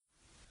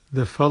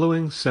The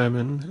following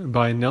sermon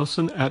by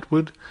Nelson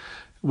Atwood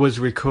was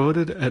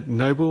recorded at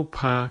Noble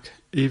Park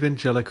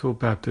Evangelical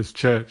Baptist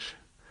Church.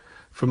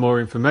 For more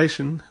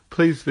information,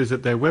 please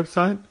visit their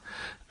website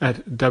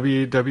at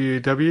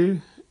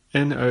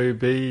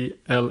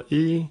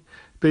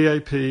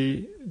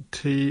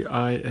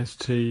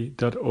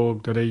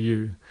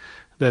www.noblebaptist.org.au.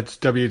 That's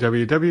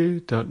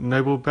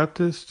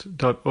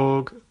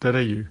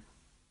www.noblebaptist.org.au.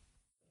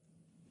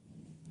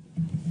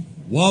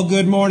 Well,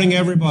 good morning,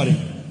 everybody.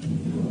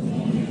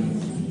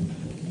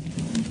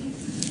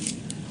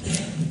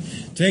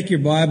 Take your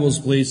Bibles,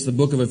 please, to the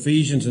book of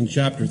Ephesians in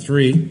chapter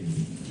 3.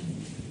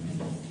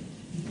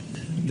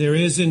 There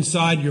is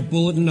inside your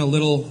bulletin a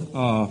little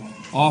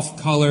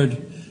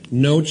off-colored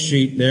note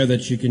sheet there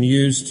that you can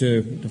use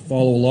to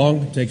follow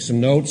along, take some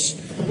notes.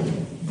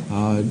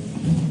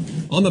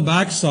 On the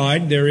back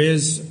side, there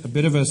is a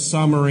bit of a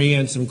summary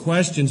and some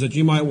questions that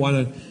you might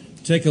want to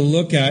take a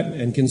look at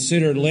and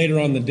consider later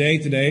on the day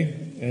today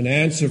and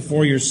answer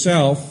for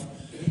yourself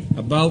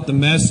about the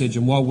message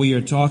and what we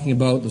are talking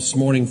about this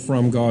morning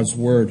from God's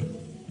Word.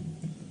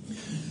 I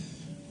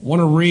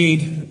want to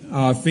read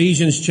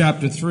Ephesians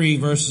chapter 3,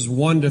 verses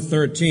 1 to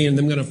 13, and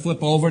then I'm going to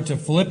flip over to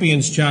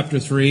Philippians chapter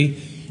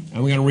 3,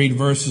 and we're going to read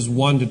verses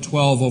 1 to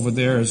 12 over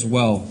there as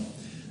well.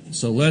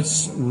 So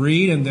let's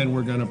read, and then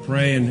we're going to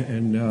pray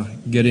and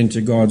get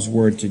into God's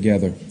Word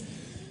together.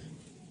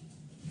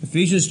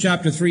 Ephesians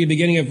chapter 3,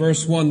 beginning at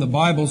verse 1, the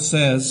Bible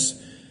says,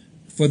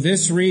 "For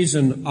this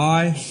reason,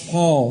 I,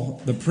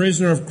 Paul, the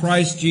prisoner of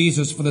Christ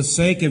Jesus, for the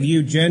sake of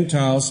you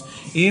Gentiles,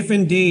 if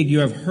indeed you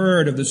have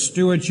heard of the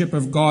stewardship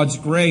of God's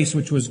grace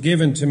which was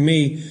given to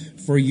me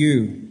for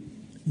you,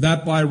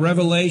 that by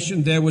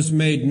revelation there was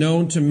made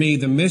known to me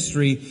the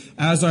mystery,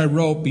 as I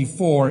wrote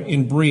before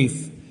in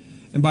brief.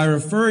 And by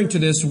referring to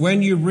this,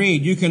 when you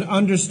read, you can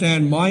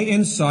understand my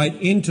insight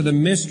into the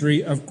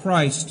mystery of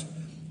Christ,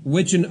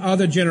 which in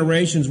other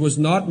generations was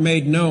not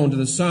made known to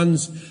the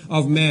sons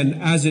of men,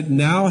 as it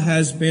now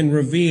has been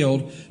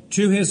revealed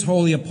to his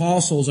holy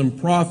apostles and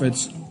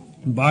prophets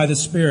by the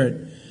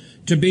Spirit.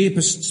 To be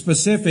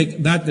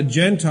specific, that the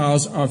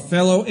Gentiles are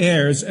fellow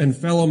heirs and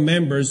fellow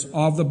members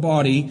of the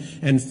body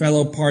and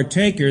fellow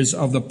partakers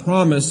of the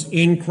promise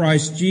in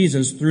Christ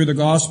Jesus through the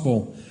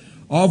gospel,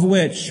 of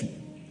which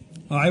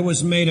I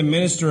was made a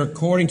minister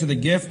according to the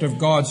gift of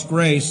God's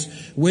grace,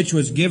 which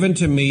was given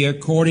to me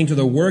according to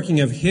the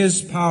working of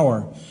his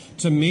power.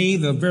 To me,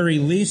 the very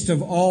least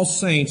of all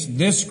saints,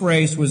 this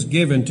grace was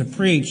given to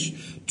preach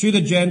to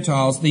the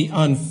Gentiles the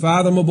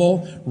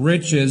unfathomable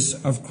riches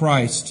of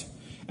Christ,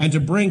 and to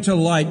bring to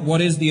light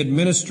what is the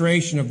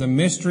administration of the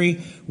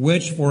mystery,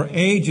 which for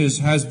ages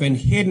has been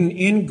hidden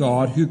in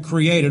God who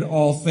created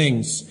all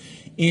things,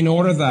 in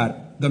order that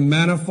the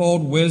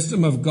manifold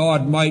wisdom of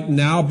God might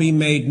now be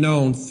made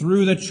known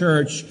through the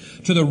church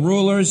to the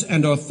rulers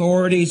and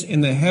authorities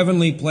in the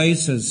heavenly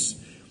places.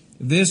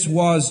 This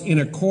was in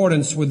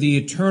accordance with the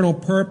eternal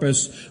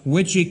purpose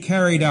which he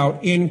carried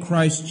out in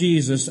Christ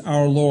Jesus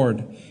our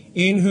Lord,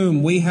 in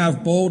whom we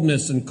have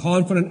boldness and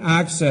confident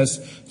access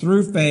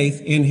through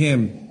faith in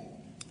him.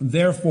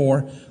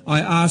 Therefore, I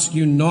ask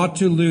you not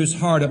to lose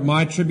heart at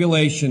my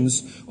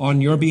tribulations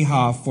on your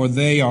behalf, for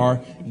they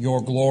are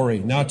your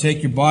glory." Now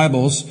take your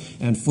Bibles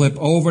and flip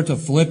over to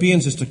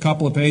Philippians, just a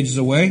couple of pages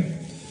away,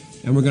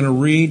 and we're going to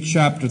read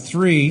chapter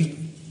 3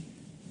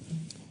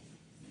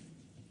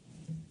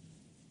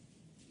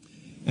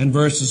 and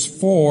verses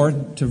 4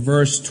 to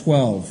verse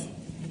 12.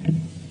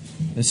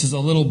 This is a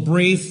little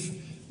brief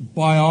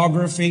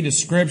biography,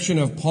 description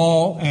of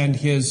Paul and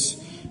his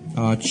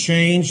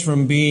change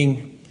from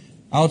being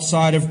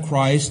outside of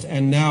Christ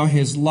and now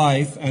his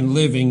life and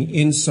living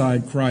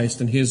inside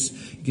Christ. And you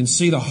can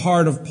see the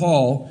heart of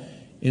Paul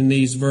in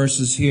these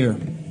verses here.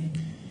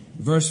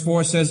 Verse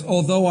 4 says,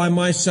 "Although I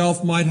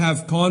myself might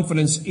have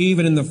confidence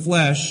even in the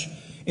flesh,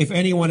 if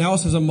anyone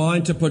else has a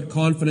mind to put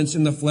confidence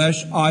in the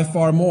flesh, I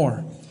far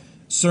more.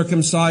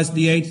 Circumcised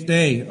the 8th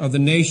day, of the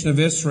nation of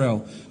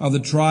Israel, of the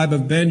tribe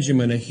of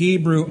Benjamin, a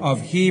Hebrew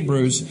of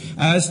Hebrews,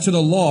 as to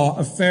the law,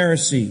 a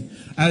Pharisee,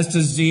 as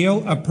to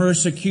zeal, a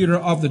persecutor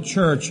of the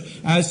church,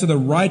 as to the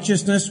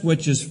righteousness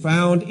which is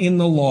found in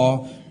the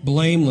law,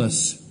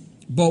 blameless.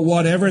 But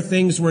whatever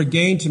things were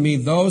gained to me,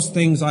 those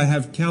things I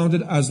have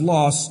counted as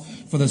loss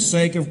for the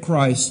sake of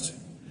Christ.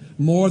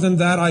 More than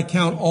that, I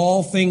count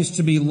all things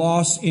to be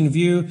loss in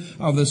view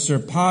of the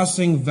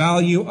surpassing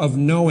value of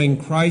knowing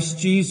Christ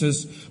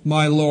Jesus,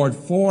 my Lord,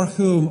 for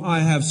whom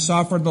I have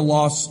suffered the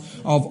loss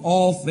of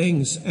all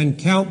things, and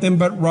count them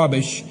but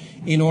rubbish,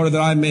 in order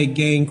that I may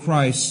gain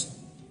Christ,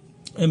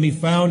 and be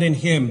found in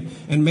him,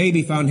 and may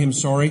be found in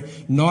him,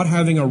 not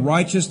having a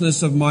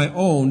righteousness of my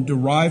own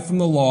derived from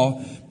the law,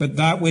 but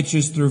that which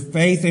is through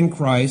faith in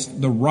Christ,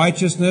 the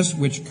righteousness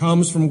which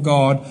comes from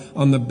God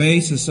on the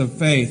basis of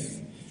faith,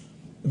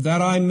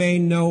 that I may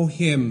know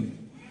him,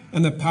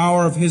 and the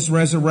power of his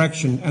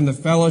resurrection, and the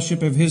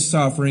fellowship of his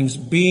sufferings,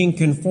 being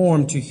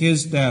conformed to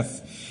his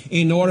death,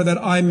 in order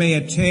that I may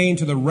attain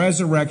to the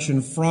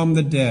resurrection from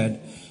the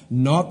dead.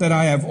 Not that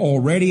I have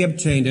already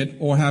obtained it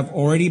or have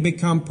already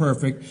become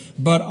perfect,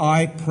 but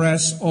I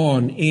press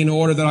on in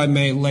order that I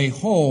may lay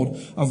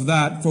hold of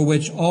that for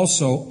which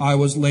also I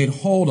was laid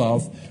hold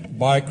of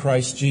by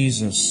Christ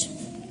Jesus.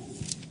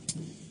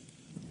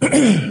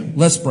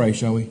 Let's pray,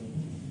 shall we?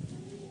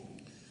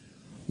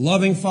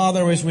 Loving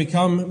Father, as we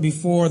come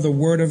before the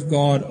Word of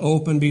God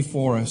open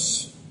before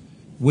us,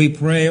 we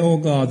pray, O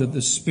God, that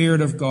the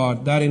Spirit of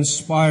God that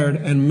inspired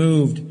and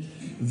moved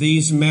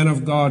these men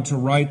of God to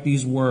write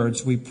these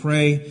words, we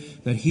pray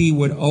that He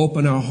would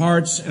open our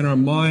hearts and our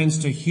minds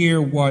to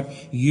hear what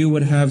You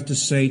would have to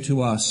say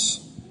to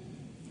us.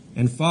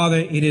 And Father,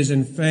 it is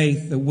in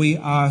faith that we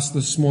ask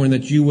this morning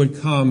that You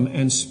would come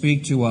and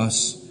speak to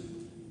us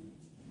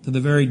to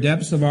the very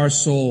depths of our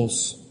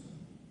souls,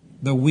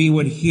 that we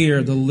would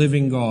hear the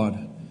living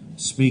God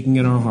speaking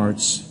in our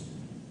hearts.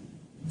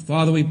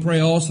 Father, we pray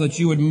also that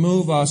You would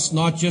move us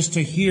not just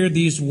to hear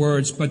these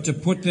words, but to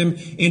put them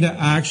into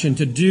action,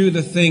 to do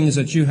the things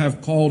that You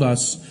have called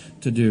us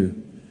to do.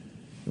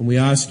 And we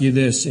ask You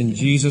this in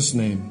Jesus'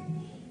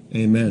 name.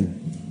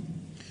 Amen.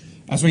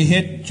 As we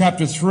hit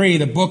chapter 3,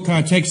 the book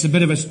kind of takes a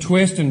bit of a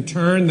twist and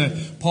turn.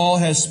 That Paul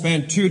has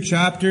spent 2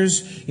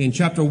 chapters. In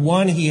chapter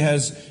 1, he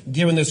has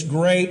given this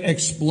great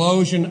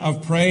explosion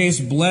of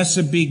praise.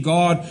 Blessed be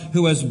God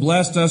who has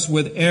blessed us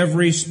with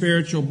every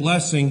spiritual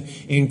blessing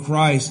in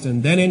Christ.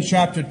 And then in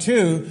chapter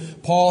 2,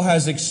 Paul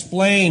has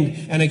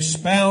explained and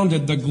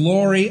expounded the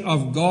glory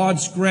of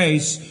God's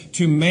grace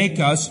to make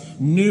us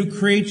new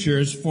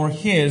creatures for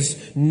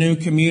His new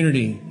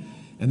community.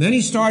 And then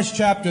he starts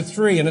chapter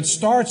 3, and it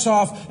starts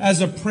off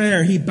as a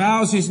prayer. He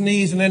bows his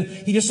knees, and then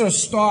he just sort of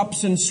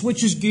stops and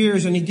switches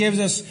gears, and he gives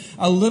us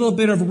a little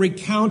bit of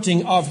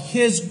recounting of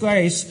His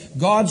grace,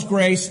 God's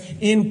grace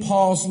in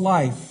Paul's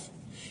life.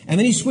 And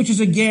then he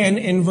switches again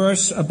in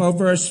above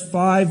verse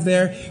 5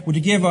 there, to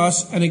give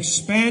us an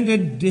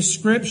expanded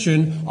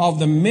description of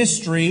the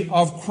mystery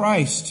of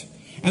Christ.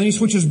 And he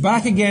switches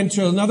back again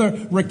to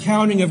another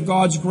recounting of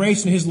God's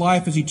grace in his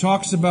life as he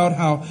talks about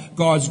how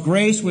God's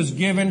grace was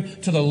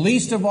given to the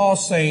least of all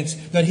saints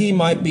that he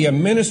might be a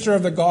minister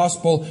of the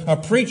gospel, a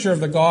preacher of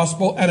the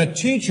gospel, and a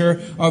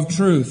teacher of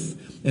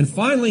truth. And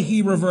finally,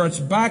 he reverts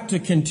back to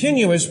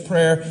continuous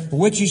prayer,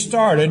 which he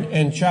started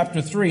in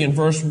chapter 3 in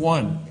verse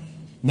 1.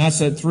 And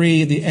that's at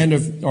 3, the end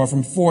of, or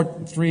from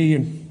 3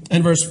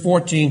 and verse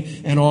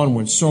 14 and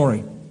onwards.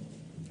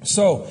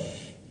 So,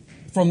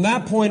 from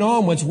that point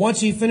onwards,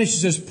 once he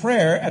finishes his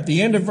prayer, at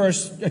the end of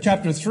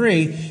chapter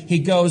 3, he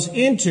goes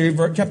into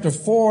chapter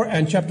 4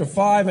 and chapter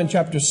 5 and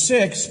chapter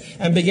 6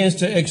 and begins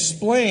to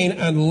explain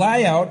and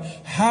lay out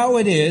how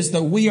it is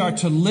that we are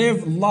to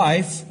live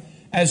life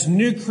as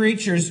new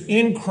creatures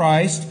in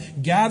Christ,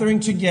 gathering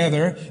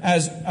together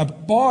as a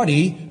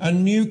body, a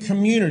new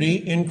community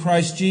in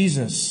Christ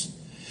Jesus.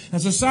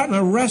 As I sat and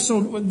I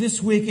wrestled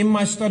this week in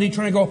my study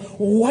trying to go,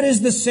 well, what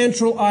is the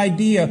central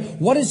idea?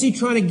 What is he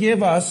trying to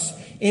give us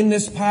in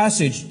this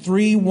passage,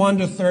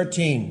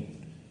 3:1-13?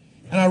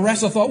 And I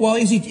wrestled, thought, well,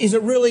 is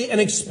it really an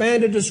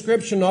expanded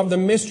description of the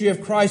mystery of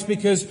Christ?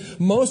 Because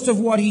most of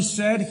what he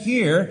said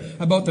here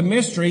about the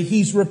mystery,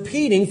 he's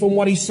repeating from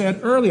what he said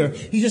earlier.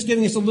 He's just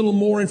giving us a little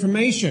more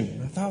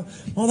information. I thought,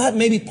 well, that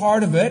may be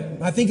part of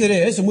it. I think it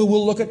is, and we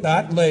will look at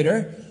that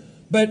later.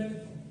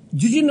 But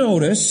did you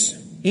notice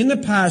in the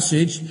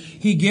passage,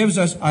 he gives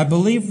us, I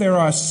believe there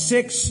are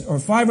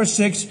 5 or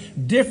 6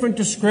 different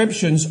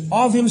descriptions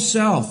of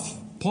himself.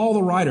 Paul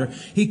the writer,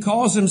 he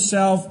calls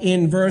himself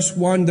in verse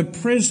 1 the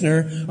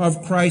prisoner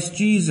of Christ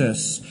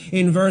Jesus.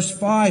 In verse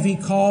 5, he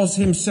calls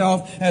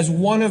himself as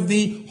one of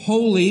the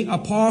holy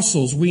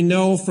apostles. We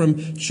know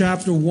from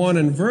chapter 1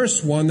 and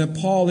verse 1 that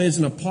Paul is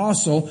an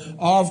apostle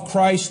of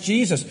Christ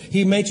Jesus.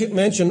 He makes it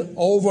mention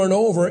over and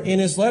over in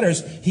his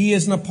letters. He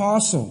is an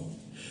apostle.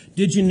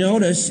 Did you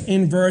notice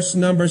in verse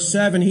number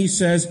 7, he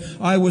says,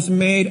 I was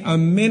made a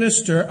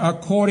minister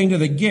according to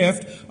the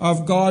gift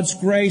of God's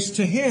grace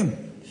to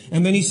him.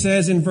 And then he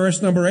says in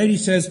verse number 8, he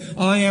says,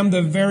 I am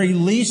the very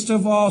least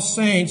of all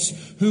saints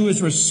who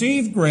has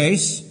received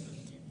grace.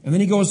 And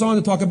then he goes on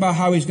to talk about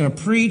how he's going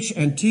to preach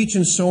and teach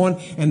and so on.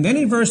 And then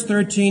in verse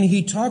 13,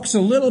 he talks a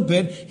little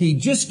bit, he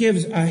just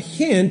gives a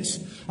hint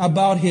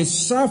about his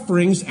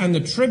sufferings and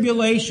the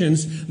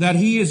tribulations that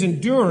he is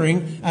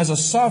enduring as a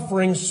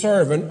suffering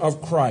servant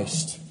of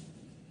Christ.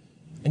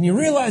 And you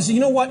realize, you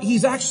know what?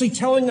 He's actually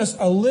telling us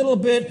a little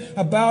bit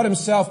about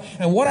himself.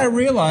 And what I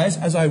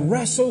realized as I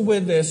wrestled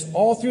with this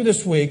all through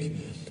this week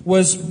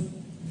was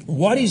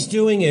what he's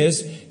doing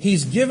is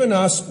he's given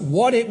us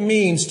what it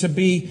means to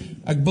be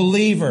a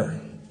believer,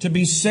 to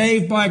be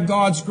saved by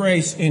God's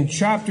grace in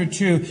chapter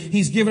 2.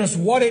 He's given us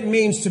what it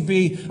means to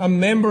be a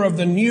member of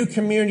the new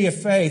community of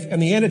faith in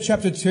the end of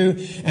chapter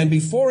 2. And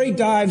before he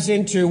dives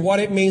into what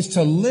it means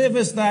to live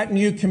as that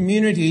new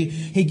community,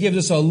 he gives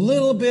us a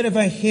little bit of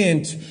a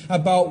hint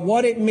about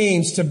what it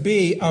means to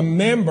be a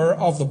member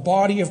of the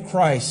body of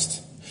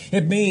Christ.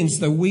 It means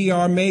that we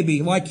are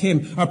maybe, like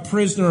him, a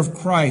prisoner of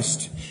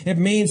Christ. It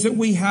means that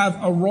we have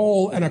a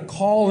role and a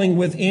calling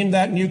within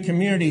that new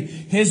community.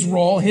 His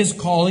role, his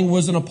calling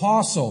was an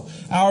apostle.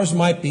 Ours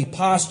might be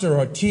pastor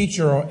or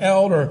teacher or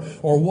elder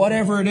or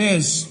whatever it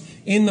is.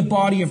 In the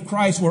body of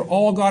Christ, we're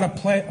all got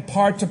a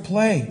part to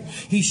play.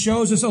 He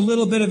shows us a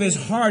little bit of his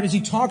heart as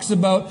he talks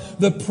about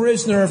the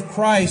prisoner of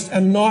Christ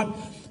and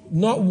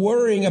not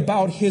worrying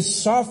about his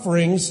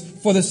sufferings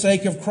for the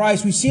sake of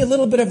Christ. We see a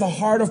little bit of the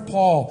heart of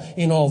Paul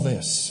in all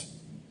this.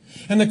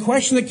 And the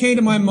question that came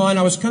to my mind,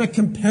 I was kind of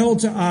compelled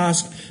to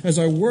ask as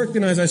I worked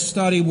and as I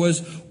studied,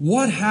 was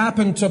what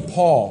happened to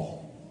Paul?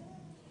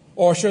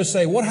 Or should I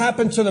say, what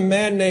happened to the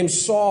man named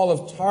Saul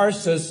of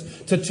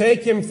Tarsus to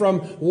take him from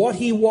what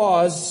he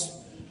was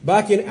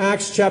back in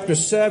Acts chapter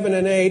 7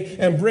 and 8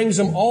 and brings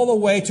him all the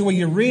way to where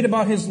you read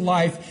about his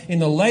life in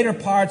the later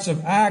parts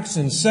of Acts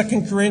and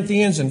 2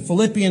 Corinthians and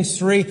Philippians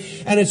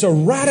 3. And it's a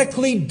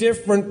radically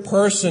different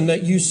person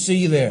that you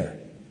see there.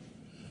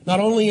 Not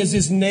only is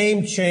his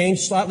name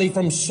changed slightly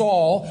from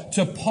Saul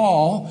to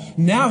Paul,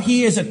 now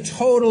he is a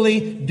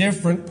totally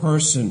different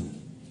person.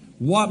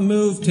 What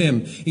moved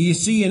him? You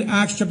see in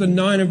Acts chapter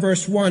 9 and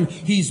verse 1,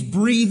 he's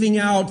breathing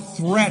out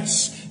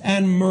threats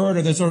and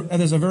murder. There's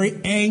a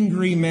very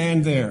angry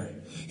man there.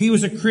 He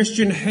was a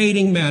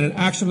Christian-hating man in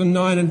Acts chapter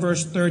 9 and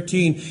verse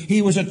 13.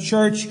 He was a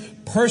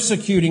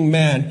church-persecuting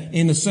man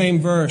in the same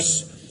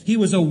verse. He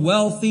was a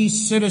wealthy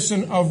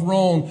citizen of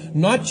Rome,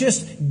 not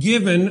just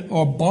given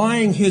or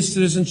buying his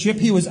citizenship.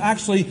 He was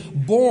actually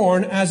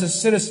born as a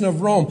citizen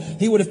of Rome.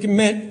 He would have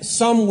meant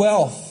some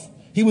wealth.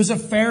 He was a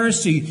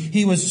Pharisee.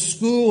 He was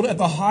schooled at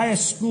the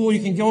highest school you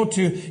can go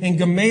to in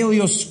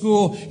Gamaliel's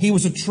school. He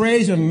was a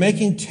tradesman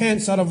making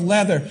tents out of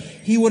leather.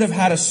 He would have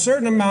had a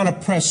certain amount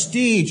of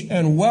prestige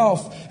and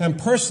wealth and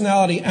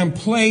personality and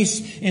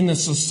place in the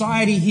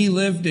society he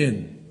lived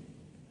in.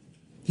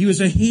 He was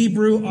a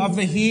Hebrew of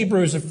the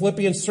Hebrews of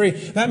Philippians 3.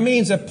 That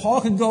means that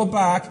Paul could go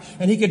back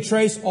and he could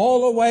trace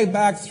all the way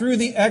back through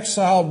the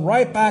exile,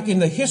 right back in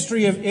the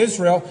history of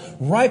Israel,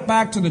 right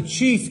back to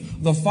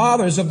the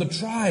fathers of the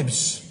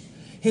tribes.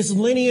 His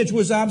lineage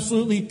was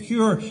absolutely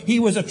pure. He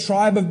was a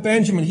tribe of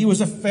Benjamin. He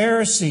was a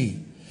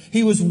Pharisee.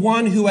 He was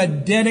one who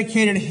had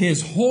dedicated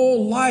his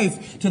whole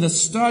life to the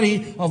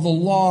study of the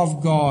law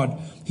of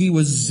God. He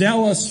was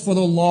zealous for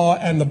the law,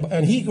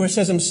 and he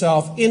says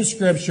himself in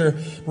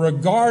Scripture,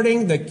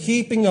 regarding the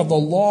keeping of the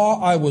law,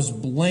 I was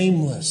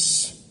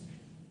blameless.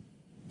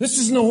 This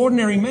is an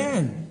ordinary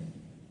man.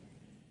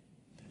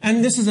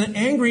 And this is an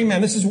angry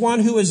man. This is one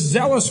who is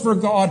zealous for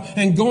God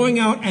and going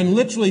out and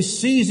literally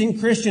seizing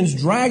Christians,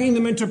 dragging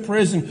them into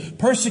prison,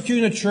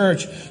 persecuting the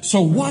church.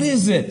 So what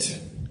is it?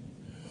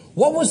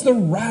 What was the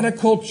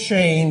radical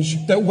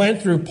change that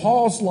went through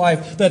Paul's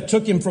life that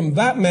took him from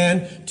that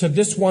man to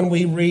this one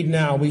we read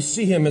now? We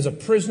see him as a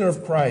prisoner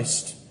of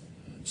Christ,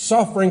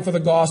 suffering for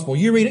the gospel.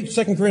 You read it,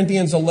 2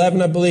 Corinthians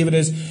 11, I believe it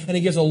is, and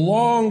he gives a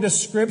long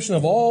description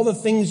of all the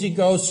things he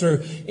goes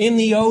through. In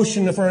the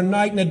ocean for a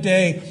night and a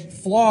day,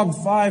 flogged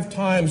 5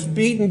 times,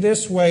 beaten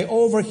this way,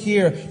 over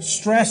here,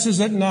 stresses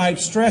at night,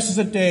 stresses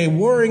at day,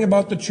 worrying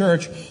about the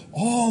church,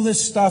 all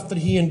this stuff that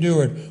he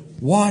endured.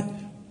 What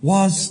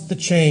was the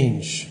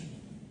change?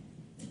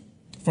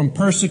 From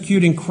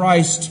persecuting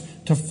Christ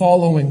to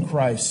following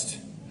Christ.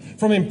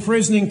 From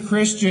imprisoning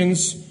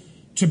Christians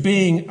to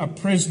being a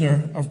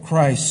prisoner of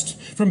Christ.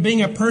 From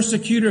being a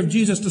persecutor of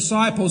Jesus'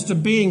 disciples to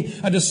being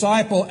a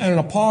disciple and an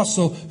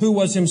apostle who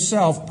was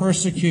himself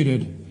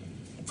persecuted.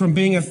 From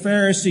being a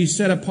Pharisee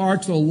set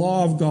apart to the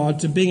law of God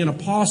to being an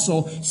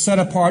apostle set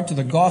apart to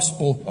the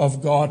gospel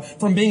of God.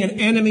 From being an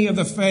enemy of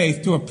the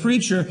faith to a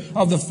preacher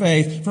of the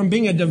faith. From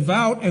being a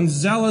devout and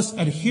zealous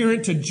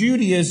adherent to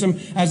Judaism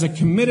as a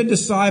committed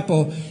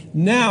disciple.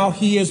 Now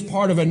he is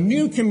part of a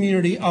new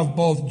community of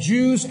both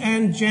Jews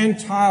and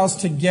Gentiles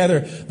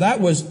together. That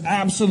was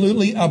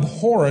absolutely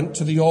abhorrent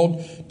to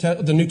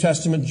the New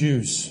Testament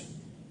Jews.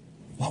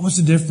 What was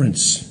the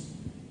difference?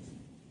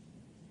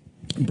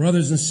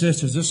 Brothers and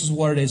sisters, this is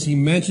what it is. He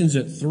mentions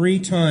it 3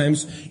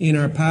 times in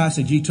our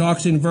passage. He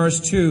talks in verse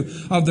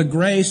 2 of the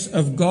grace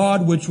of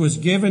God which was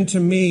given to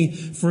me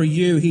for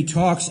you. He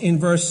talks in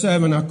verse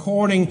 7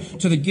 according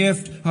to the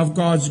gift of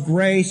God's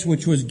grace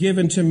which was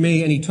given to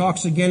me. And he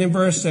talks again in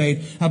verse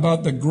 8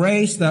 about the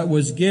grace that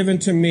was given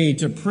to me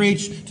to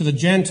preach to the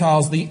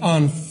Gentiles the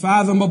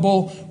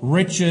unfathomable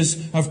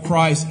riches of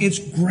Christ. It's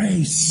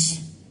grace.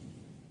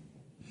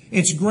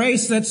 It's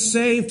grace that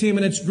saved him,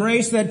 and it's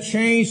grace that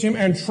changed him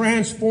and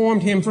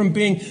transformed him from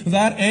being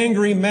that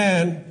angry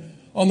man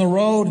on the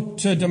road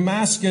to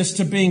Damascus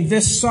to being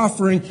this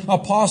suffering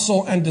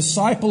apostle and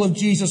disciple of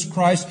Jesus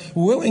Christ,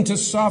 willing to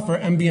suffer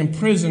and be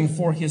imprisoned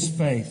for his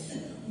faith.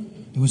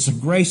 It was the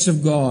grace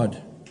of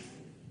God.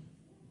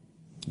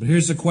 But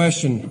here's the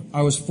question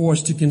I was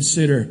forced to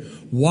consider.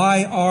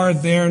 Why are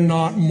there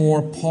not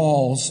more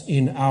Pauls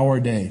in our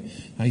day?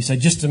 Now you say,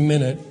 just a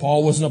minute,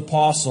 Paul was an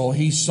apostle.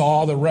 He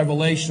saw the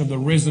revelation of the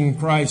risen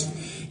Christ.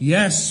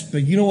 Yes,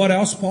 but you know what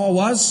else Paul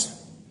was?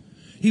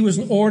 He was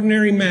an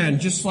ordinary man,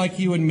 just like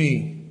you and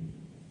me.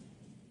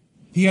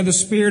 He had the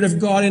Spirit of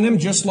God in him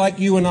just like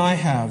you and I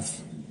have.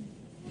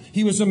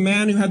 He was a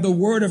man who had the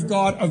Word of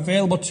God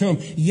available to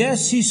him.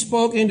 Yes, he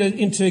spoke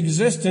into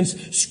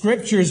existence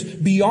scriptures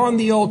beyond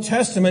the Old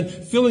Testament,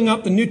 filling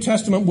up the New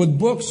Testament with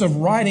books of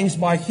writings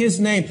by his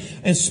name,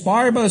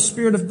 inspired by the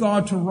Spirit of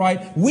God to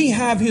write. We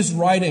have his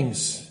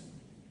writings.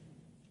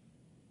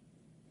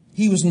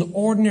 He was an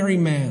ordinary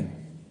man.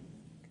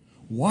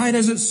 Why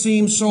does it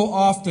seem so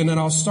often, and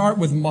I'll start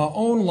with my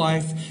own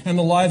life and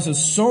the lives of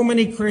so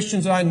many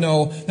Christians I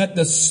know, that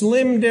the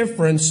slim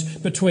difference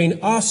between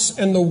us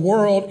and the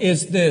world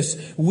is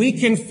this: we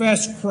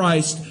confess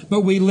Christ,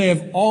 but we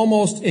live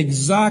almost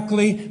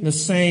exactly the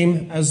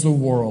same as the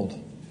world.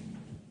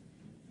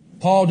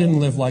 Paul didn't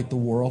live like the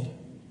world.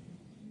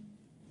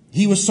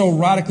 He was so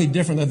radically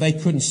different that they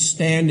couldn't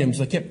stand him,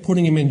 so they kept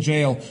putting him in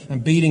jail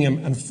and beating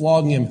him and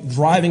flogging him,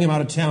 driving him out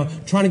of town,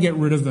 trying to get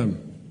rid of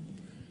him.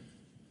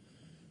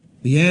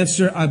 The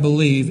answer, I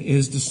believe,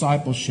 is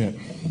discipleship.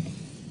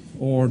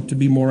 Or, to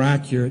be more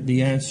accurate,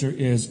 the answer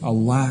is a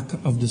lack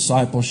of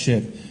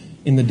discipleship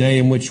in the day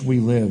in which we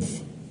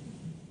live.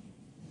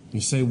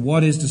 You say,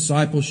 what is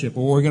discipleship?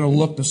 Well, we're going to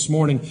look this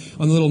morning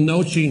on the little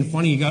note sheet in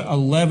front of you. You got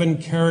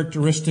 11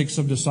 characteristics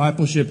of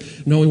discipleship.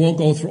 No, we won't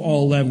go through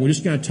all 11. We're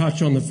just going to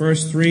touch on the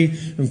first 3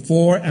 and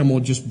 4, and we'll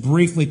just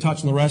briefly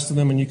touch on the rest of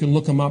them, and you can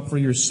look them up for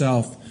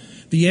yourself.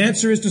 The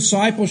answer is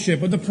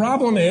discipleship. But the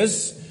problem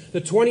is, the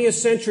 20th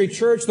century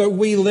church that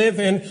we live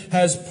in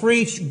has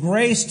preached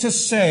grace to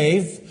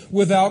save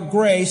without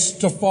grace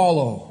to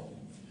follow.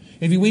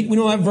 We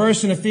know that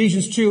verse in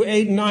Ephesians 2,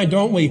 8 and 9,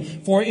 don't we?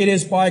 For it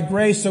is by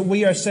grace that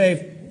we are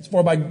saved.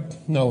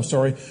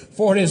 For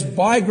it is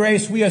by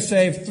grace we are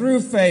saved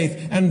through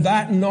faith, and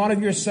that not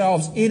of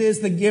yourselves. It is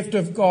the gift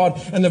of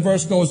God. And the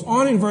verse goes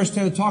on in verse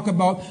 10 to talk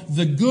about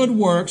the good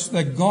works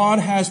that God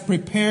has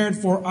prepared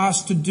for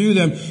us to do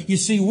them. You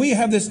see, we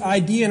have this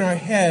idea in our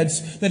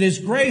heads that it's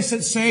grace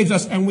that saves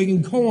us, and we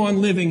can go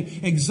on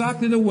living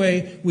exactly the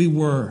way we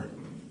were.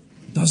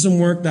 It doesn't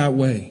work that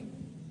way.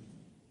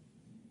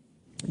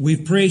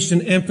 We've preached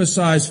and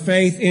emphasized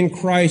faith in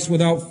Christ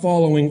without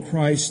following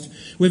Christ.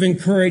 We've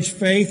encouraged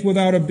faith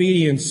without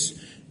obedience.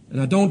 And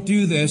I don't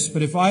do this,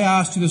 but if I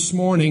asked you this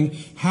morning,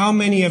 how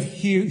many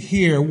of you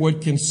here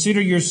would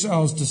consider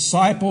yourselves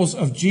disciples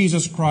of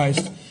Jesus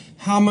Christ,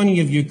 how many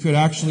of you could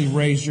actually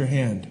raise your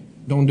hand?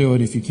 Don't do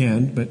it if you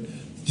can, but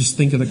just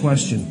think of the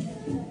question.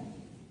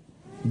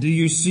 Do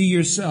you see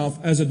yourself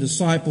as a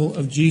disciple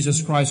of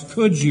Jesus Christ?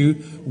 Would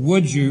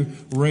you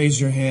raise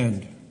your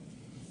hand?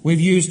 We've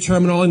used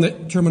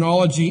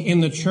terminology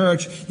in the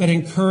church that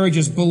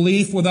encourages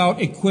belief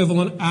without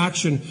equivalent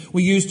action.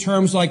 We use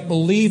terms like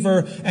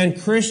believer and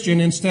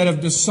Christian instead of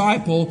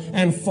disciple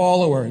and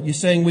follower. You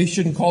saying we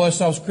shouldn't call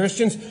ourselves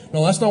Christians?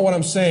 No, that's not what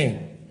I'm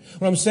saying.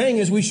 What I'm saying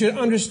is we should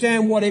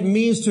understand what it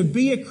means to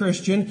be a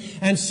Christian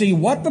and see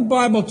what the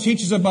Bible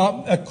teaches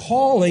about a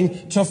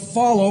calling to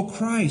follow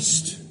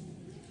Christ.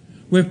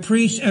 We've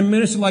preached and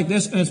ministered like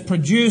this, and it's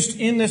produced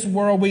in this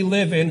world we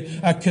live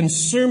in a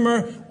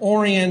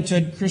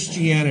consumer-oriented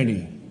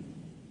Christianity.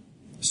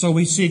 So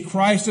we see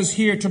Christ is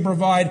here to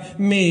provide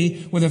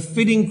me with a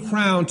fitting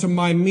crown to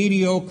my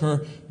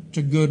mediocre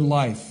to good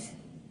life.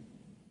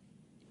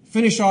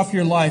 Finish off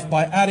your life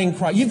by adding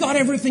Christ. You've got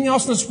everything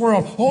else in this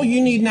world. All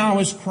you need now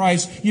is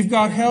Christ. You've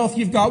got health,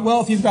 you've got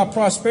wealth, you've got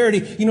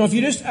prosperity. You know, if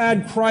you just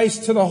add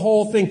Christ to the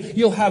whole thing,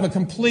 you'll have a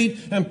complete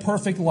and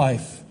perfect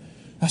life.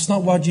 That's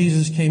not what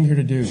Jesus came here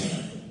to do.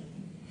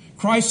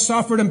 Christ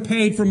suffered and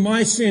paid for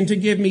my sin to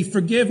give me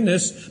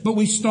forgiveness, but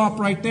we stop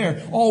right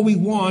there. All we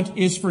want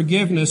is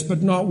forgiveness,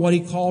 but not what He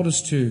called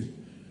us to.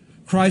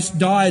 Christ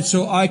died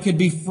so I could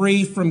be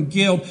free from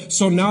guilt.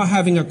 So now,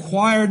 having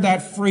acquired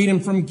that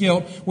freedom from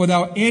guilt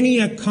without any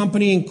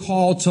accompanying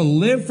call to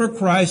live for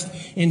Christ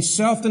in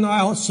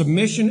self-denial,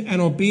 submission,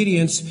 and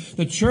obedience,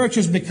 the church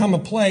has become a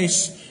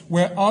place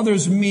where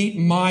others meet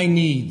my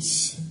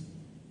needs.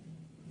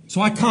 So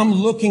I come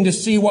looking to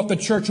see what the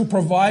church will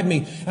provide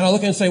me. And I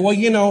look and say, well,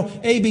 you know,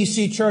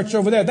 ABC Church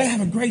over there, they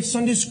have a great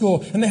Sunday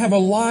school and they have a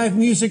live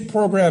music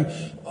program,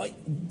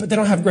 but they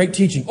don't have great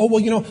teaching. Oh, well,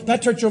 you know,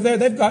 that church over there,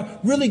 they've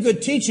got really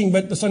good teaching,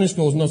 but the Sunday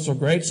school is not so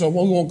great, so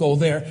we won't go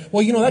there.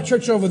 Well, you know, that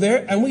church over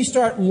there, and we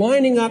start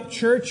lining up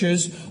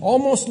churches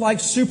almost like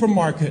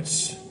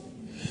supermarkets.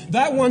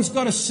 That one's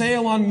got a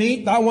sale on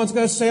meat. That one's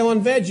got a sale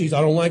on veggies.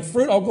 I don't like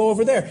fruit. I'll go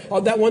over there. Oh,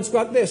 that one's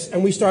got this.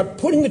 And we start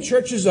putting the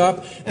churches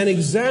up and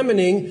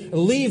examining,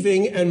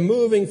 leaving, and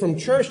moving from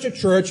church to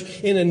church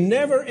in a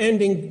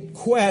never-ending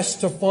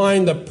quest to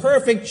find the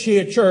perfect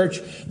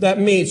church that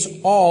meets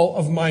all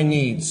of my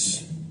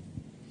needs.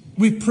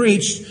 We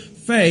preach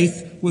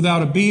faith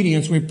without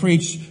obedience. We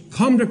preach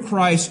come to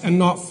Christ and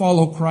not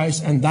follow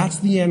Christ. And that's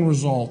the end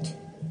result.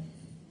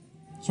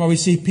 That's why we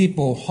see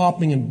people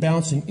hopping and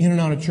bouncing in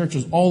and out of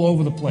churches all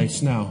over the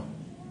place now.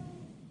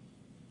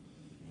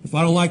 If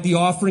I don't like the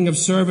offering of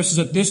services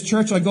at this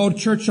church, I go to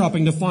church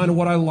shopping to find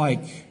what I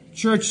like.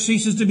 Church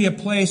ceases to be a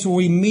place where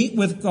we meet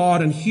with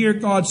God and hear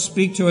God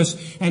speak to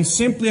us, and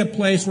simply a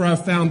place where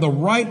I've found the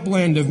right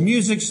blend of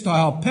music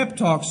style, pep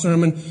talk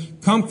sermon,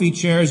 comfy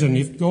chairs, and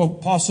if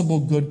possible,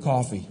 good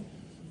coffee.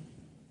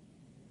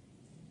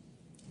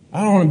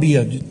 I don't want to be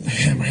a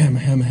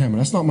hammer.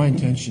 That's not my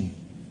intention.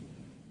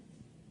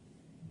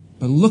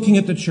 But looking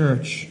at the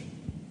church,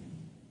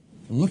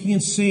 looking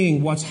and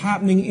seeing what's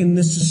happening in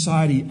this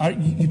society,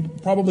 you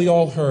probably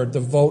all heard the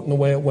vote and the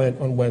way it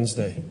went on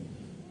Wednesday.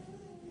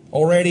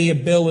 Already a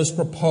bill is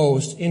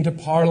proposed into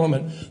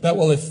Parliament that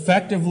will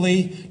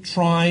effectively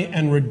try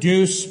and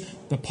reduce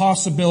the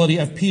possibility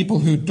of people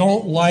who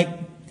don't like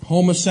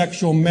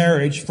homosexual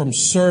marriage from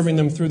serving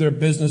them through their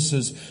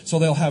businesses, so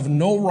they'll have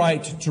no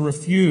right to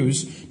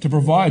refuse to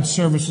provide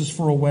services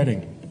for a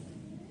wedding.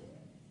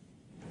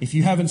 If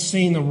you haven't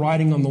seen the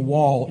writing on the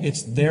wall,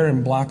 it's there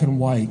in black and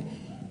white.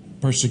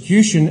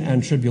 Persecution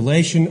and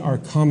tribulation are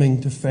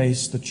coming to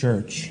face the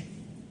church.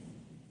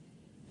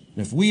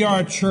 If we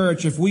are a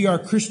church, if we are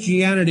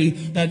Christianity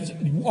that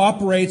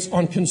operates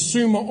on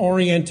consumer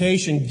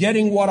orientation,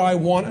 getting what I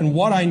want and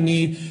what I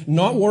need,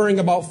 not worrying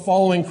about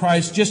following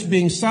Christ, just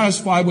being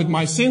satisfied with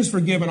my sins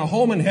forgiven, a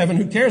home in heaven,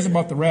 who cares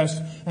about the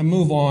rest, and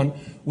move on,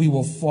 we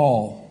will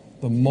fall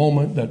the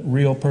moment that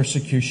real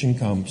persecution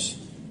comes.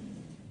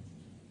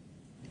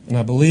 And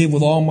I believe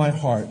with all my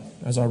heart,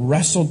 as I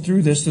wrestled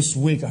through this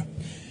week,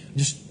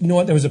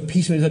 there was a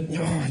piece of me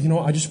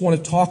that, I just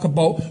want to talk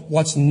about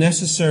what's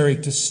necessary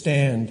to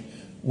stand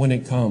when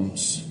it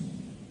comes.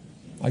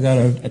 I got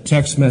a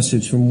text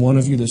message from one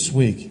of you this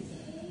week.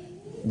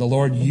 The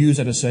Lord used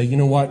it to say, you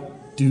know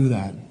what? Do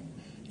that.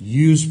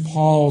 Use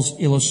Paul's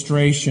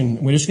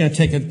illustration. We're just going to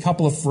take a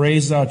couple of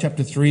phrases out of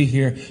chapter 3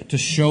 here to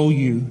show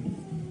you.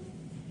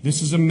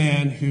 This is a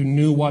man who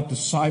knew what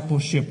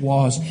discipleship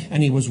was,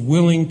 and he was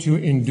willing to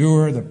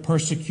endure the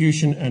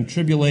persecution and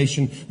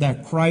tribulation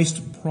that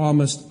Christ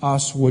promised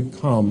us would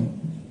come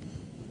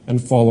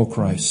and follow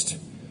Christ.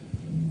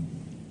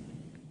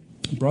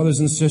 Brothers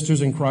and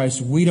sisters in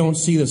Christ, we don't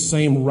see the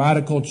same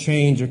radical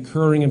change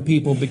occurring in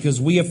people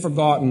because we have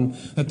forgotten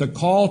that the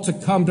call to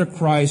come to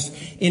Christ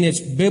in its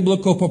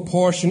biblical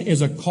proportion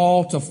is a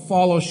call to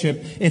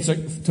fellowship. It's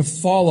to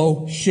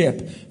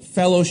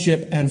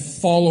fellowship and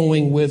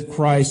following with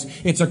Christ.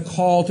 It's a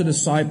call to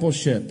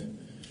discipleship.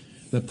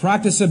 The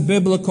practice of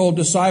biblical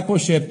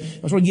discipleship, I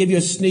just want to give you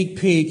a sneak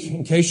peek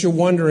in case you're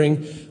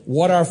wondering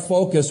what our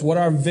focus, what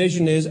our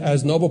vision is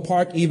as Noble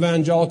Park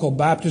Evangelical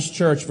Baptist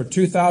Church for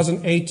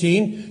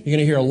 2018. You're going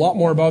to hear a lot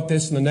more about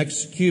this in the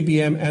next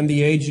QBM and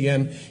the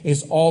AGM.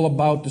 Is all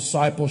about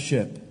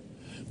discipleship.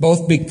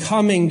 Both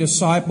becoming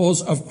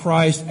disciples of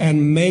Christ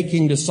and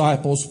making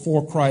disciples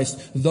for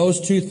Christ.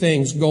 Those two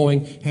things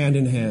going hand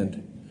in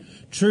hand.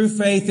 True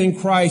faith in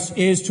Christ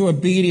is to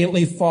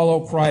obediently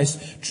follow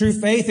Christ. True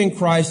faith in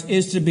Christ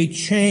is to be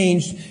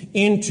changed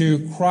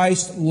into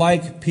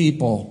Christ-like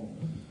people.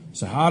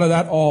 So how did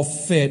that all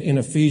fit in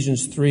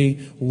Ephesians 3,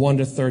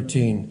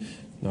 1-13?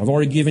 Now, I've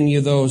already given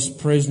you those: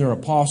 prisoner,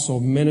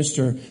 apostle,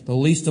 minister, the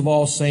least of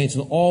all saints,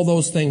 and all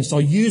those things. So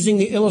using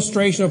the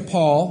illustration of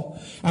Paul,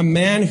 a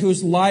man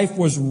whose life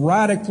was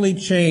radically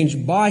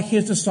changed by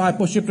his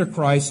discipleship to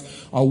Christ,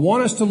 I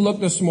want us to look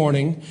this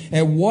morning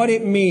at what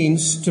it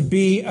means to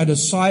be a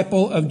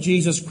disciple of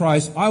Jesus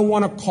Christ. I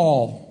want to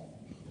call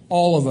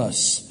all of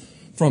us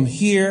from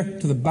here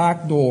to the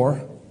back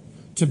door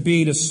to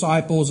be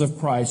disciples of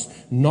Christ,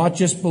 not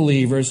just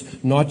believers,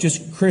 not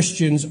just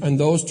Christians and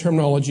those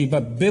terminology,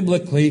 but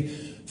biblically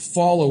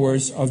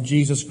followers of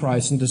Jesus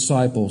Christ and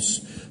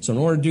disciples. So in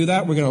order to do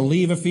that, we're going to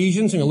leave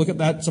Ephesians and look at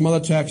that, some other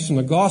texts in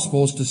the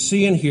Gospels to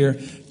see and hear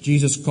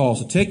Jesus' call.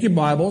 So take your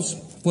Bibles,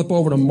 flip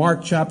over to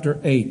Mark chapter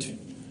 8.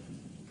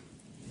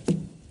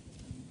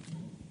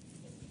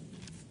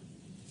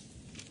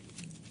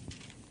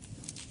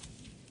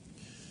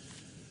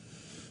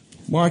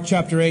 Mark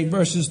chapter 8,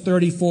 verses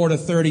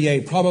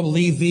 34-38,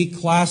 probably the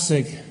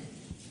classic,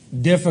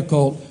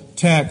 difficult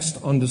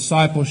text on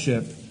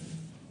discipleship.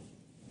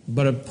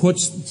 But it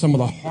puts some of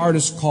the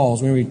hardest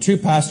calls. We read two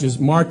passages,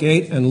 Mark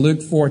 8 and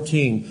Luke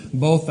 14.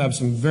 Both have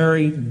some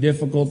very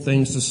difficult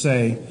things to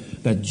say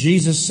that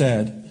Jesus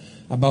said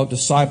about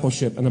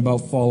discipleship and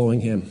about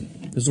following him.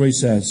 This is what he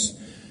says.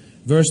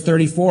 Verse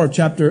 34 of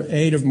chapter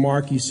 8 of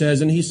Mark, he says,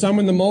 "And he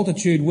summoned the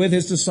multitude with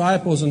his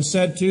disciples and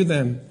said to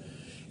them,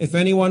 'If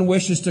anyone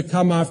wishes to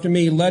come after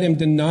me, let him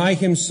deny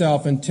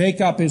himself and take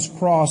up his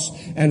cross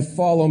and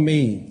follow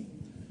me.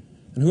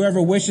 And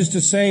whoever wishes to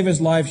save his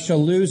life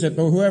shall lose it,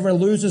 but whoever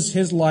loses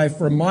his life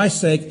for my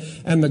sake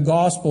and the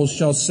gospel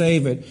shall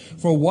save it.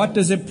 For what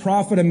does it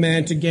profit a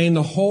man to gain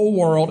the whole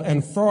world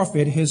and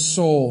forfeit his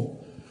soul?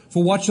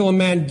 For what shall a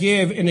man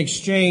give in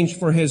exchange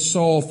for his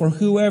soul? For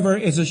whoever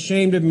is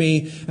ashamed of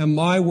me and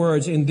my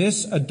words in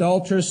this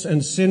adulterous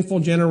and sinful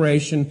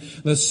generation,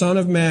 the Son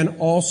of Man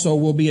also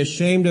will be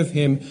ashamed of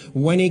him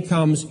when he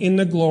comes in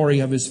the glory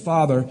of his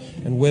Father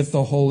and with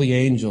the holy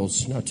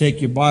angels.'" Now take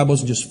your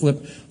Bibles and just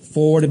flip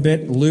forward a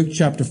bit. Luke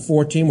chapter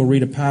 14, we'll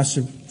read a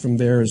passage from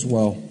there as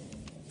well.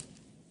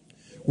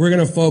 We're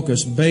going to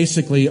focus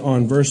basically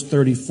on verse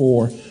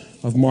 34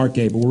 of Mark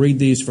 8. But we'll read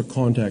these for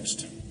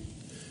context.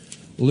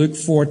 Luke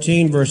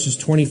 14, verses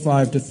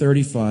 25 to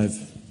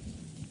 35.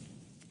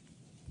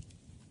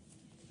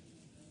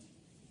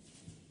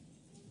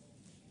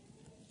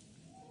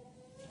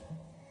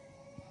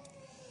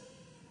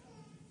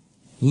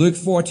 Luke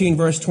 14,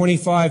 verse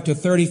 25 to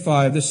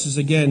 35. This is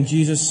again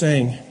Jesus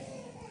saying,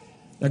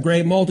 "The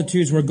great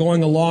multitudes were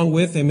going along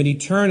with him, and he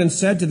turned and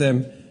said to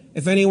them,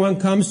 'If anyone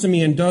comes to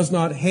me and does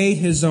not hate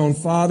his own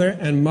father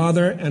and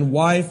mother and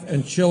wife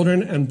and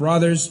children and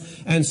brothers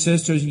and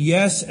sisters,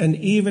 yes, and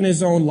even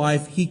his own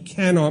life, he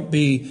cannot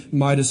be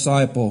my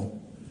disciple.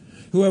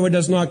 Whoever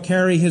does not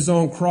carry his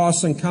own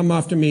cross and come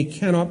after me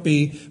cannot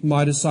be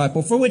my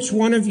disciple. For which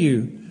one of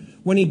you,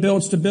 when he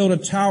builds a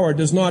tower,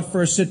 does not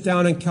first sit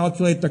down and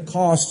calculate the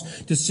cost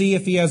to see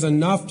if he has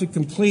enough to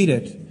complete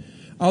it?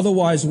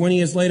 Otherwise, when he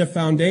has laid a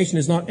foundation,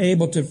 is not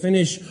able to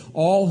finish,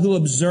 all who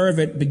observe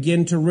it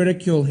begin to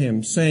ridicule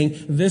him, saying,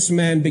 this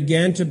man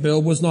began to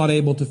build, was not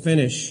able to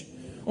finish.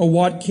 Or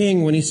what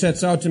king, when he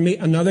sets out to meet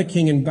another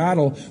king in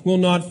battle, will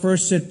not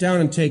first sit down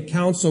and take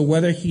counsel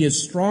whether he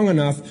is strong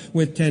enough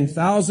with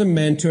 10,000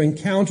 men to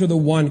encounter the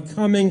one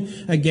coming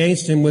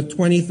against him with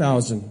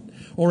 20,000?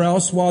 Or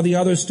else, while the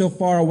other is still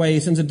far away, he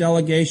sends a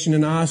delegation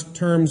and asks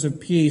terms of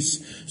peace.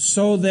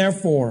 So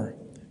therefore,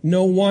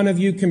 no one of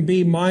you can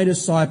be my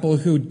disciple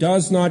who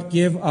does not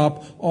give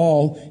up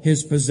all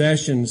his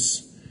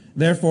possessions.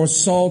 Therefore,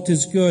 salt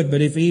is good,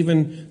 but if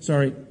even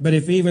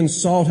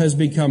salt has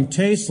become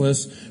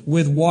tasteless,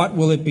 with what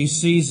will it be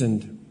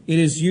seasoned? It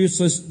is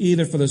useless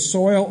either for the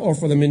soil or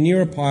for the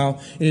manure pile.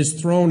 It is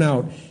thrown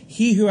out.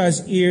 He who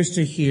has ears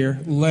to hear,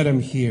 let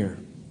him hear."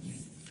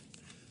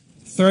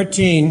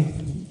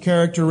 13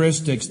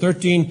 characteristics,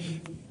 13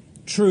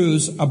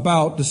 truths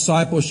about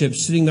discipleship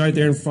sitting right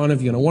there in front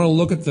of you. And I want to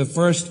look at the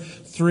first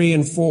 3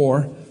 and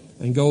 4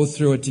 and go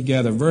through it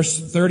together. Verse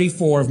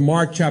 34 of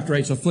Mark chapter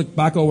 8. So flick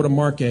back over to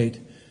Mark 8.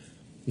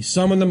 He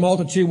summoned the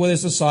multitude with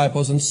his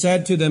disciples and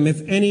said to them,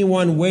 "If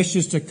anyone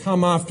wishes to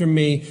come after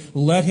me,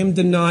 let him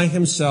deny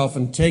himself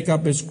and take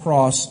up his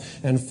cross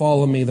and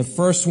follow me." The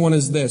first one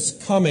is this: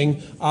 coming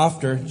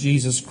after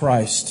Jesus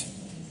Christ.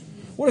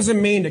 What does it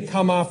mean to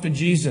come after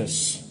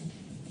Jesus?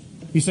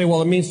 You say,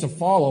 well, it means to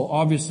follow,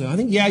 obviously. I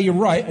think, yeah, you're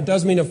right. It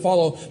does mean to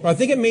follow. But I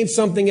think it means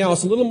something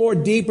else, a little more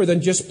deeper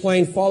than just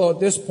plain follow at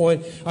this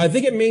point. I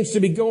think it means to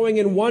be going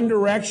in one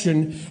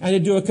direction and to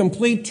do a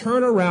complete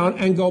turnaround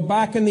and go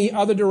back in the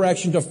other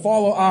direction to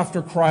follow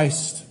after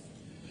Christ.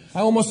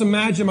 I almost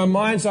imagine in my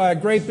mind's eye a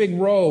great big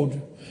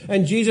road.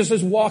 And Jesus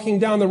is walking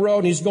down the road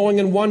and he's going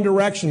in one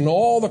direction. And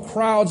all the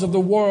crowds of the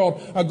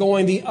world are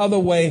going the other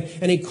way.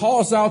 And he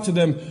calls out to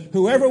them,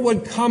 "Whoever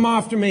would come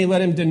after me,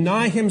 let him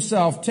deny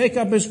himself, take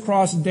up his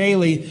cross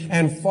daily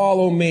and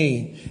follow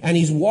me." And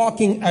he's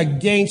walking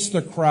against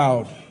the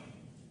crowd.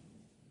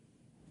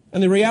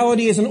 And the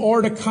reality is, in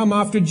order to come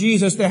after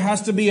Jesus, there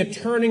has to be a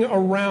turning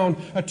around,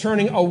 a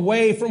turning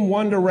away from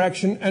one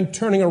direction and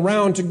turning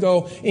around to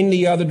go in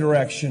the other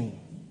direction.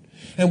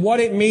 And what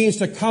it means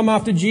to come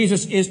after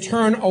Jesus is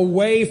turn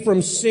away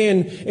from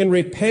sin in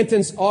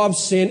repentance of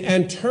sin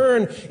and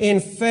turn in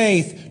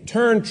faith,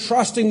 turn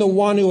trusting the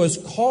one who is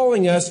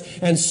calling us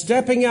and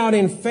stepping out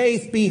in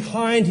faith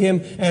behind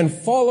him and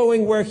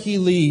following where he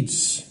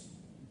leads.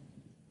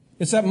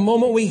 It's that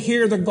moment we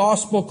hear the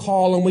gospel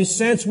call and we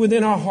sense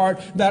within our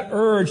heart that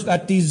urge,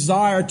 that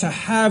desire to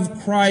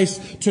have Christ,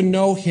 to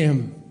know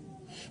him.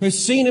 We've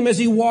seen him as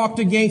he walked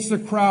against the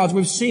crowds.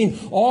 We've seen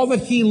all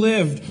that he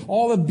lived,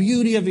 all the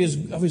beauty of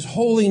his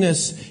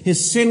holiness,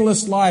 his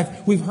sinless life.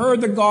 We've heard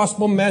the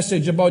gospel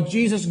message about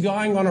Jesus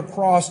dying on a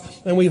cross,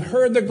 and we've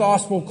heard the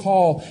gospel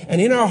call.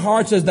 And in our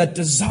hearts is that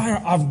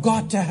desire, I've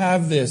got to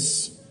have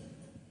this.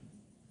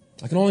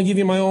 I can only give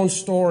you my own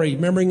story,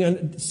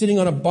 remembering sitting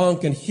on a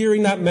bunk and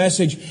hearing that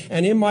message.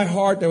 And in my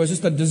heart, there was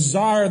just a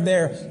desire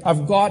there.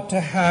 I've got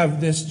to have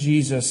this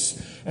Jesus.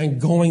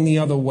 And going the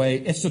other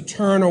way. It's to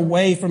turn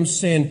away from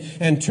sin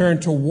and turn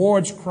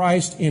towards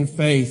Christ in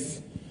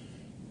faith.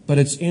 But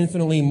it's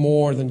infinitely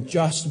more than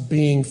just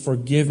being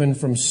forgiven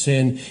from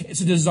sin.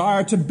 It's a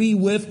desire to be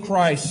with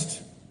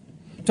Christ,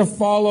 to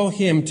follow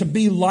him, to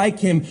be like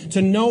him,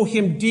 to know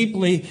him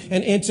deeply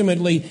and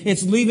intimately.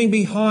 It's leaving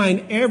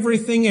behind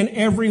everything and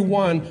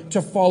everyone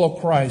to follow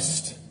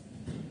Christ.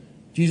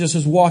 Jesus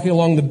is walking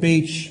along the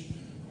beach.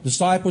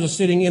 Disciples are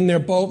sitting in their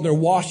boat. They're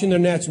washing their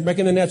nets,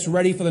 making the nets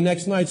ready for the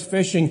next night's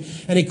fishing.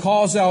 And he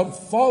calls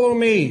out, "Follow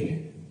me."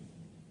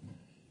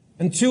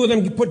 And 2 of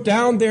them put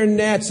down their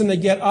nets and they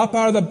get up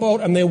out of the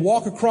boat and they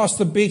walk across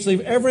the beach,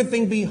 leave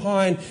everything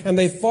behind, and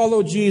they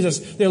follow Jesus.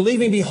 They're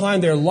leaving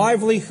behind their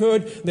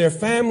livelihood, their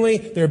family,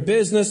 their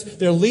business.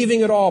 They're leaving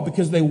it all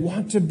because they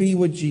want to be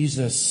with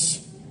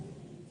Jesus.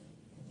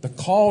 The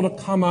call to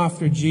come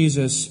after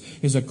Jesus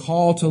is a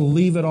call to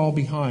leave it all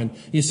behind.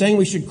 He's saying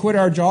we should quit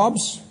our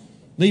jobs?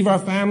 Leave our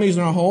families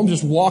and our homes,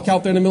 just walk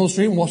out there in the middle of the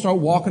street and we'll start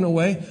walking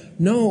away?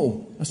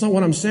 No, that's not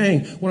what I'm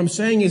saying. What I'm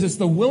saying is it's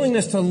the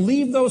willingness to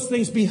leave those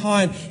things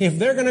behind. If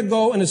they're going to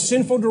go in a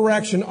sinful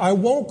direction, I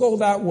won't go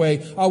that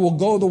way. I will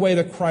go the way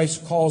that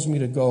Christ calls me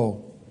to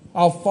go.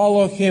 I'll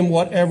follow him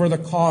whatever the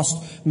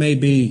cost may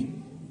be.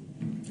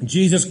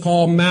 Jesus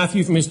called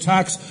Matthew from his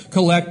tax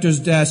collector's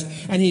desk,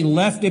 and he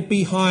left it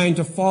behind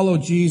to follow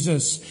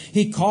Jesus.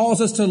 He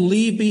calls us to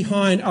leave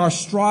behind our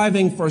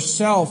striving for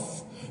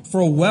self,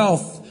 for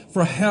wealth,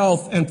 for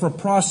health, and for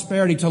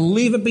prosperity, to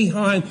leave it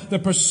behind the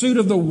pursuit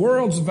of the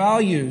world's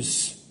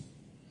values.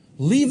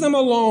 Leave them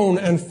alone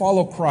and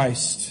follow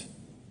Christ.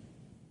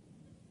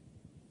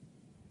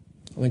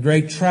 One of the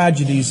great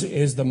tragedies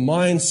is the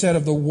mindset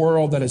of the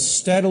world that has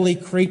steadily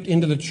creeped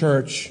into the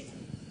church.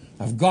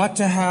 I've got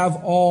to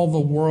have all the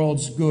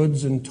world's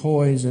goods and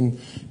toys and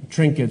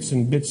trinkets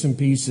and bits and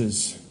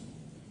pieces.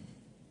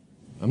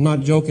 I'm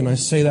not joking. I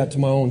say that to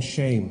my own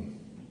shame.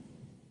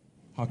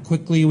 How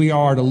quickly we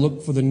are to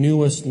look for the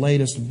newest,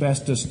 latest,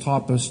 bestest,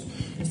 toppest,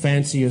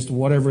 fanciest,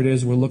 whatever it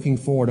is we're looking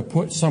for, to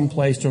put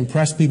someplace to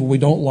impress people we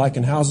don't like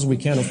and houses we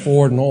can't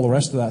afford and all the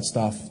rest of that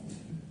stuff.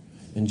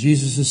 And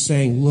Jesus is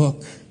saying,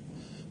 look,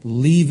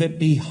 leave it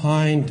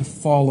behind to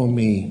follow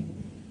me.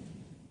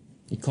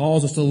 He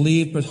calls us to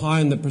leave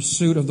behind the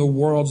pursuit of the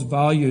world's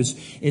values.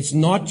 It's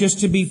not just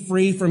to be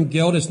free from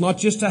guilt. It's not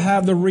just to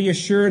have the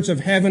reassurance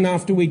of heaven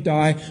after we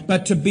die,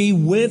 but to be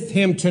with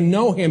him, to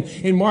know him.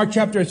 In Mark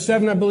chapter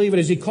 7, I believe it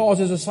is, he calls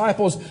his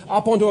disciples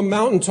up onto a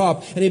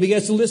mountaintop and he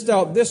begins to list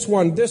out this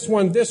one, this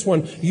one, this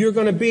one. You're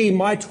going to be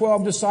my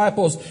 12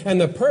 disciples.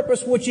 And the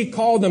purpose which he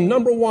called them,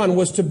 number one,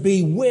 was to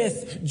be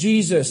with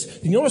Jesus.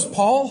 Do you notice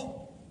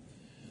Paul?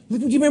 Do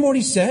you remember what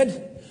he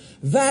said?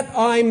 That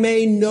I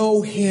may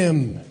know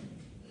him.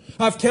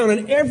 I've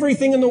counted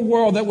everything in the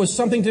world that was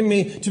something to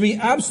me to be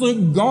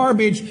absolute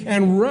garbage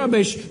and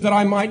rubbish that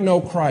I might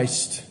know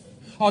Christ.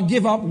 I'll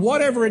give up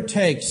whatever it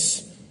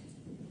takes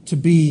to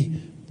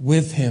be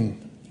with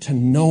him, to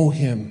know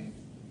him.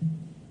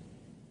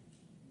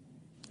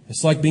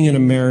 It's like being in a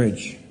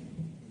marriage,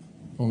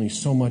 only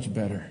so much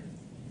better.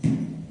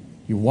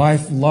 Your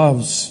wife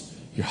loves,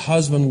 your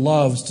husband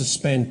loves to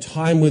spend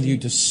time with you,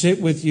 to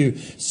sit with you.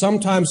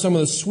 Sometimes some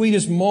of the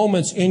sweetest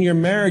moments in your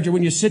marriage are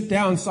when you sit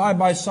down side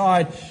by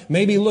side,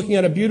 maybe looking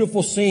at a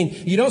beautiful scene.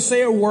 You don't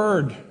say a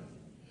word.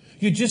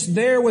 You're just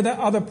there with that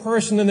other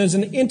person, and there's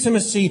an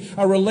intimacy,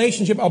 a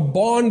relationship, a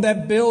bond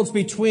that builds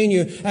between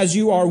you as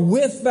you are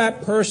with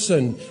that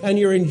person and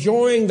you're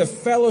enjoying the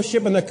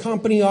fellowship and the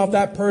company of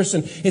that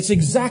person. It's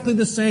exactly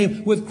the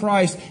same with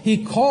Christ.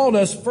 He called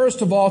us,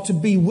 first of all, to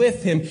be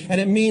with him,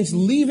 and it means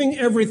leaving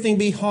everything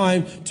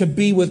behind to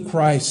be with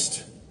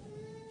Christ.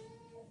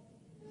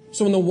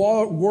 So when the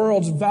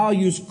world's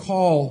values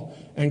call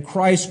and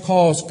Christ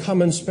calls,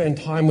 come and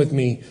spend time with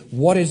me,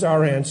 what is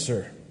our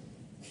answer?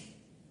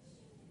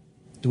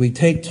 Do we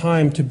take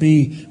time to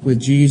be with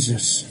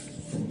Jesus?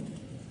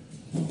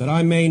 That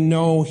I may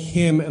know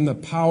him and the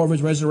power of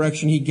his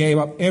resurrection. He gave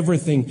up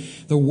everything.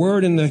 The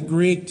word in the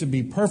Greek, to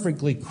be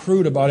perfectly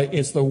crude about it,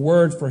 it's the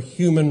word for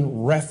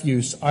human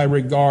refuse. I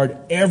regard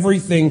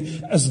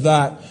everything as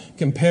that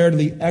compared to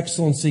the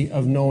excellency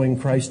of knowing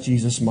Christ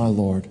Jesus my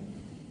Lord.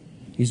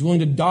 He's willing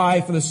to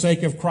die for the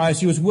sake of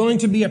Christ. He was willing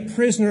to be a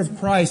prisoner of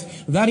Christ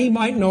that he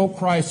might know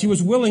Christ. He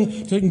was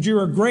willing to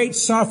endure great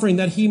suffering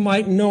that he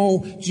might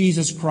know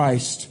Jesus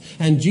Christ.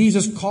 And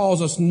Jesus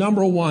calls us,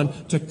 number one,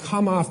 to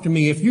come after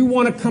me. If you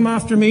want to come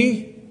after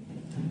me,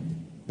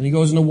 then he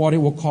goes into what it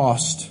will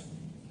cost.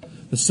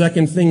 The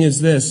second thing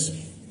is this: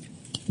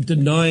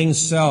 denying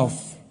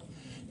self.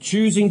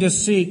 Choosing to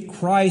seek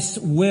Christ's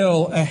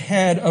will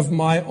ahead of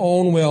my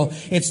own will.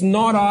 It's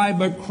not I,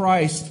 but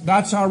Christ.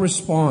 That's our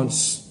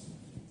response.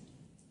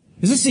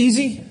 Is this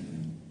easy?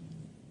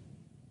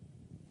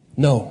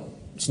 No,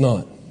 it's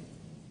not.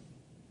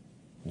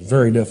 It's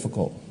very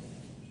difficult.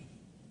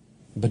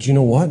 But you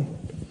know what?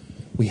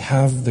 We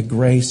have the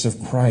grace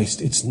of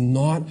Christ. It's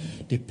not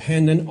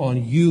dependent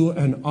on you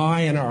and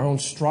I and our own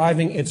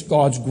striving. It's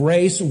God's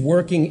grace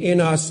working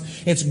in us.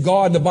 It's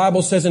God, the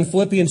Bible says in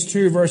Philippians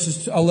 2,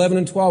 verses 11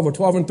 and 12, or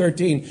 12 and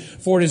 13,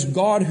 for it is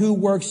God who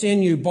works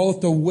in you both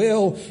to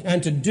will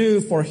and to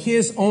do for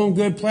his own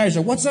good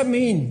pleasure. What's that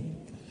mean?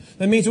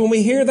 That means when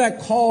we hear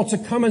that call to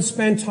come and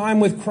spend time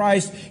with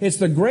Christ, it's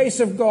the grace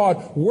of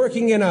God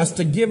working in us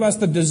to give us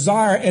the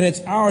desire, and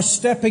it's our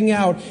stepping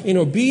out in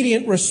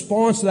obedient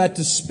response to that,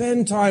 to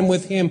spend time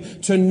with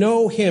him, to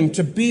know him,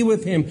 to be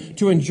with him,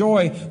 to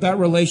enjoy that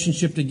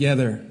relationship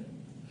together.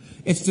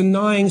 It's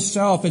denying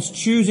self. It's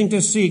choosing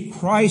to seek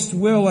Christ's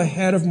will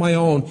ahead of my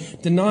own.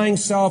 Denying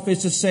self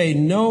is to say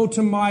no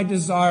to my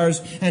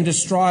desires and to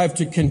strive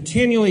to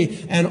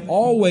continually and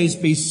always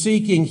be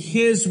seeking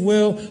his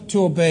will,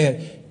 to obey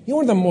it. You know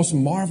one of the most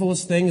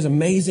marvelous things,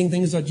 amazing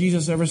things that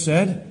Jesus ever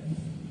said?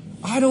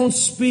 I don't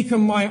speak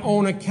on my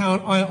own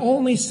account. I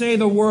only say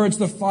the words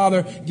the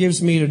Father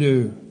gives me to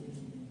do.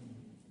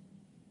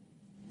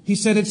 He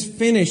said it's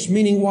finished,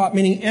 meaning what?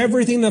 Meaning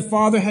everything the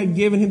Father had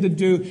given him to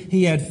do,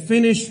 he had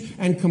finished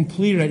and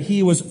completed it.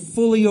 He was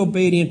fully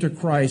obedient to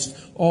Christ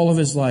all of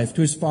his life,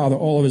 to his Father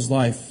all of his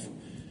life.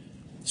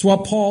 It's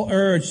what Paul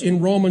urged in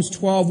Romans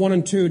 12, 1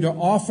 and 2, to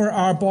offer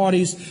our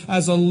bodies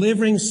as a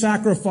living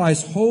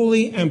sacrifice,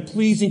 holy and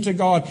pleasing to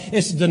God.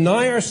 It's to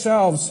deny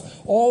ourselves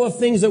all the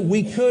things that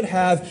we could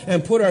have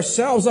and put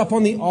ourselves up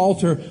on the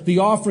altar, the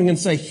offering, and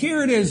say,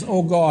 here it is,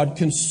 O God,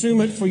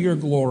 consume it for your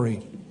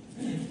glory.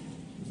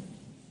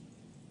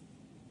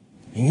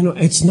 And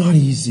it's not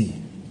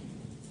easy.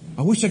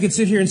 I wish I could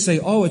sit here and say,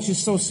 oh, it's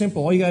just so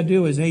simple. All you got to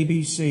do is A,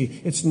 B, C.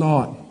 It's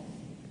not.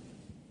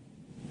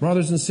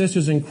 Brothers and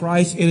sisters in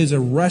Christ, it is a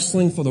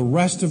wrestling for the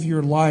rest of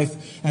your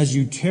life as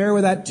you tear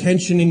with that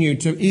tension in you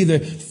to either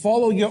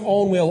follow your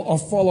own will or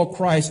follow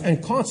Christ,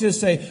 and constantly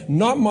say,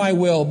 not my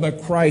will,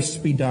 but Christ's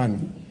be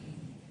done.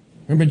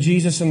 Remember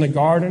Jesus in the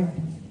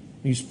garden?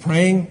 He's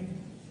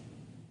praying,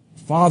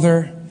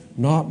 Father,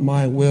 not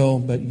my will,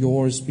 but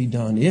yours be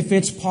done. If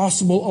it's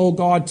possible, O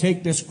God,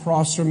 take this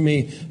cross from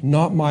me.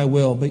 Not my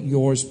will, but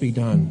yours be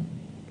done.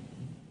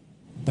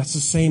 That's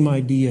the same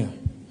idea.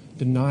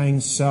 Denying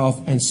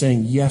self and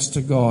saying yes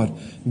to God,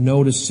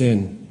 no to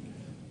sin.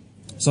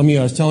 Some of you,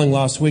 I was telling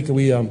last week,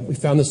 we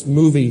found this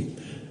movie.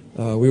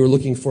 We were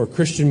looking for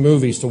Christian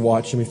movies to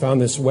watch, and we found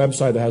this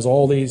website that has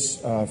all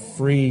these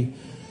free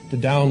to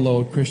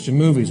download Christian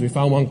movies. We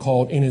found one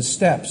called In His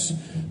Steps.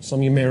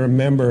 Some of you may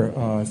remember,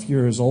 if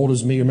you're as old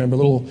as me, remember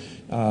little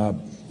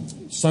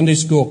Sunday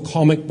school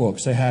comic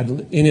books. They had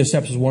In His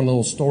Steps was one of the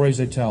little stories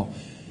they tell.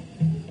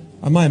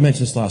 I might have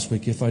mentioned this last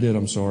week. If I did,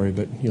 I'm sorry,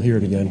 but you'll hear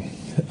it again.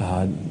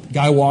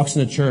 Guy walks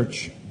into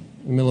church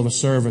in the middle of a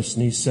service,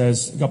 and he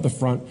says, up the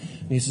front,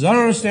 and he says, I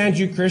don't understand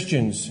you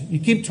Christians. You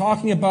keep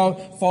talking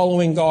about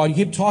following God. You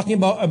keep talking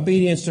about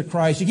obedience to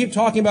Christ. You keep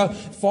talking about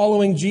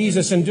following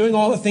Jesus and doing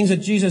all the things that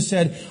Jesus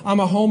said.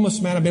 I'm a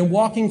homeless man. I've been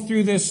walking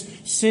through this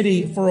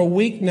city for a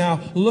week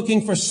now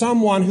looking for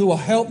someone who will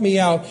help me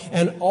out.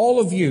 And all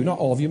of you, not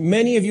all of you,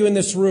 many of you in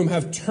this room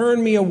have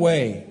turned me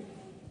away.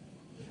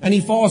 And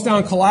he falls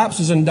down,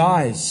 collapses, and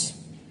dies.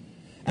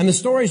 And the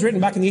story is written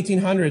back in the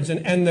 1800s.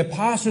 And the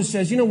pastor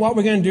says, you know what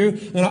we're going to do?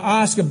 I'm going to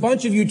ask a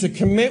bunch of you to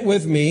commit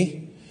with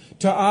me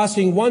to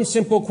asking one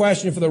simple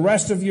question for the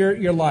rest of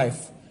your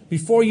life.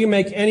 Before you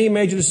make any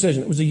major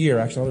decision. It was a year,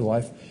 actually, not a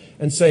life.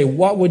 And say,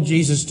 what would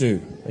Jesus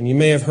do? And you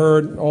may have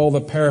heard all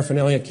the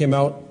paraphernalia that came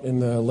out in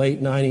the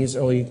late 90s,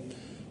 early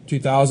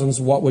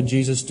 2000s. What would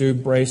Jesus do?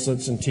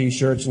 Bracelets and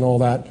T-shirts and all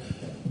that.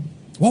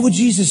 What would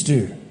Jesus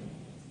do?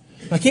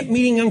 I kept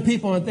meeting young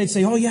people, and they'd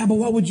say, oh, yeah, but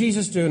what would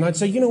Jesus do? And I'd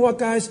say, you know what,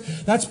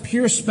 guys? That's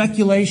pure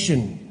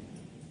speculation.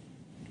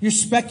 You're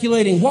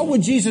speculating. What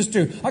would Jesus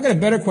do? I got a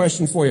better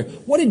question for you.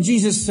 What did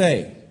Jesus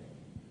say?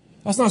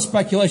 That's not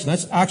speculation.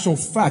 That's actual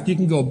fact. You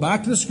can go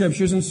back to the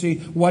Scriptures and see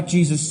what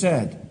Jesus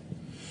said.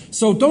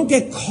 So don't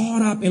get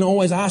caught up in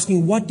always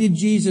asking, what would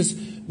Jesus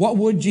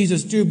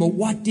do? But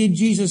what did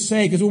Jesus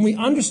say? Because when we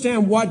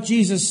understand what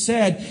Jesus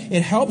said,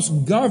 it helps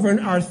govern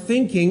our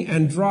thinking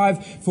and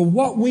drive for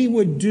what we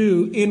would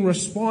do in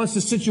response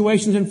to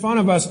situations in front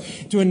of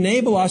us to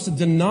enable us to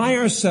deny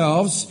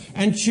ourselves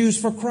and choose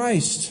for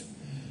Christ.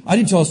 I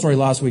did tell a story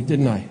last week,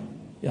 didn't I?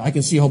 Yeah, I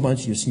can see a whole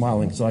bunch of you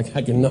smiling, so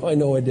I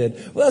know I did.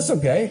 Well, that's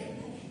okay.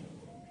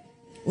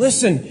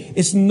 Listen,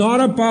 it's not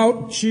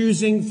about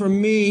choosing for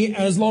me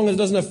as long as it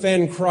doesn't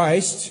offend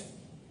Christ.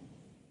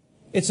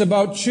 It's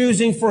about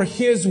choosing for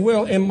His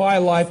will in my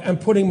life and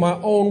putting my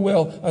own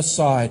will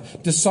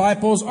aside.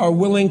 Disciples are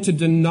willing to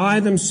deny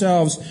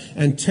themselves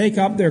and take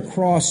up their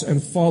cross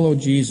and follow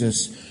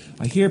Jesus.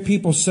 I hear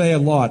people say a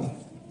lot,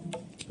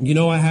 you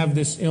know, I have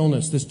this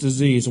illness, this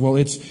disease. Well,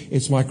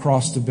 it's my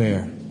cross to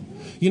bear.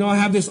 You know, I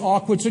have this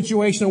awkward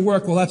situation at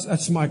work. Well,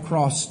 that's my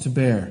cross to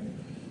bear.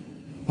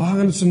 Well,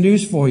 I got some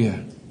news for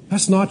you.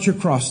 That's not your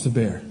cross to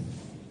bear.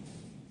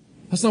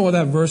 That's not what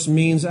that verse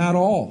means at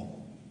all.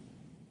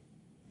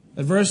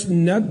 That verse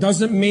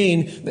doesn't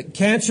mean that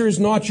cancer is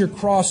not your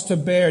cross to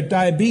bear.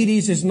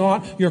 Diabetes is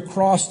not your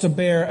cross to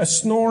bear. A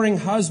snoring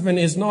husband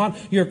is not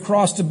your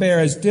cross to bear,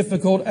 as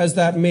difficult as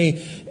that may.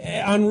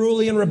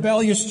 Unruly and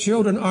rebellious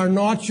children are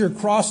not your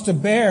cross to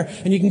bear.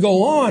 And you can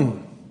go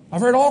on. I've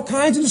heard all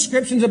kinds of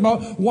descriptions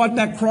about what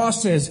that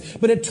cross is,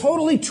 but it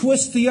totally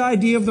twists the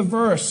idea of the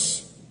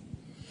verse.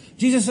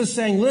 Jesus is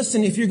saying,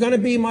 listen, if you're going to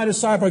be my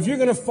disciple, if you're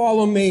going to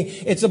follow me,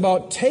 it's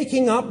about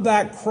taking up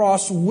that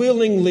cross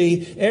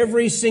willingly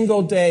every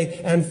single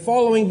day and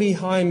following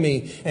behind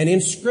me. And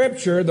in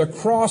Scripture, the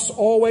cross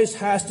always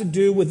has to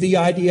do with the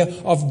idea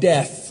of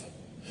death,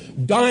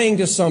 dying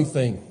to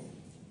something.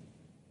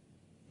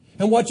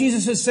 And what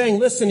Jesus is saying,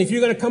 listen, if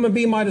you're going to come and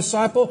be my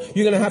disciple,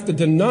 you're going to have to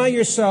deny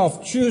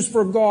yourself, choose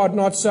for God,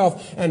 not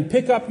self, and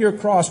pick up your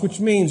cross,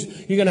 which means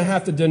you're going to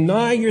have to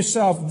deny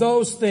yourself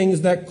those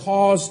things that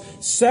cause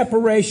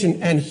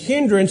separation and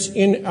hindrance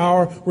in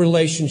our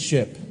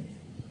relationship.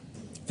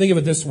 Think of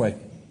it this way.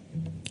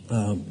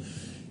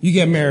 You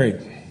get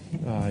married.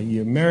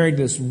 You married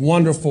this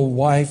wonderful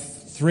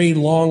wife. 3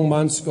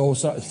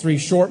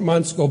 short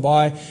months go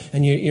by,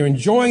 and you're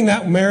enjoying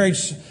that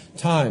marriage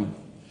time.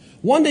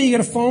 One day you get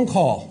a phone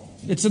call.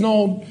 It's an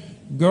old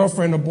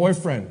girlfriend or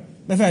boyfriend.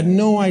 They've had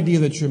no idea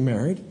that you're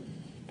married,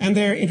 and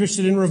they're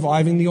interested in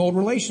reviving the old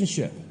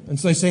relationship. And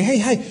so they say,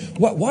 hey,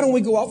 why don't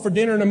we go out for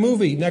dinner and a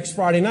movie next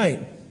Friday night?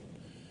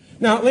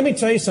 Now, let me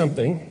tell you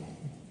something.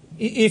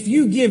 If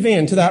you give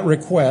in to that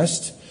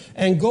request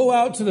and go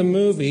out to the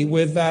movie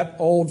with that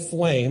old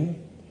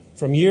flame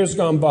from years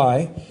gone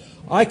by,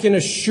 I can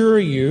assure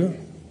you,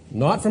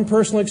 not from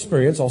personal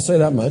experience, I'll say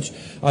that much,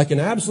 I can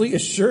absolutely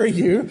assure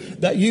you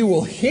that you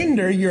will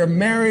hinder your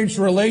marriage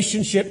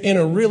relationship in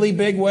a really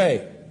big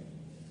way.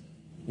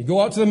 You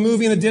go out to the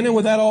movie and the dinner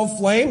with that old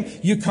flame,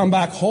 you come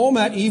back home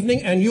that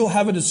evening and you'll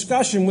have a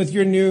discussion with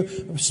your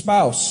new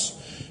spouse.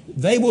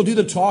 They will do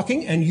the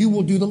talking and you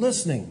will do the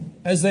listening,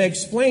 as they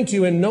explain to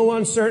you in no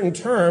uncertain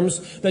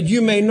terms that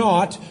you may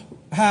not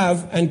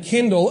have and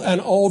kindle an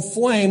old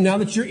flame now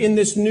that you're in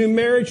this new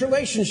marriage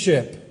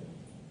relationship.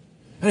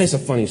 And it's a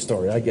funny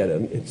story, I get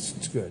it,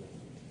 it's good.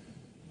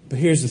 But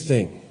here's the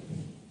thing.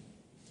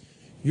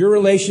 Your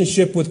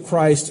relationship with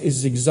Christ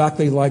is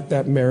exactly like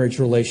that marriage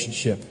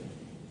relationship.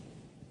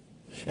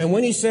 And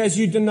when he says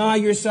you deny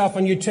yourself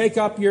and you take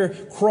up your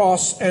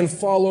cross and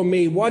follow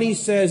me, what he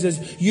says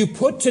is you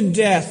put to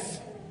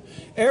death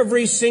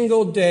every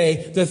single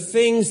day the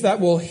things that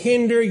will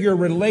hinder your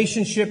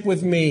relationship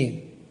with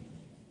me.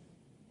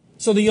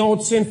 So the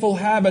old sinful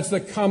habits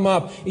that come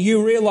up,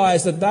 you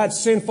realize that that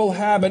sinful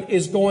habit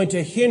is going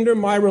to hinder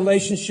my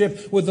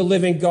relationship with the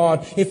living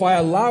God. If I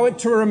allow it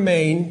to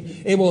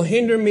remain, it will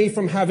hinder me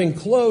from having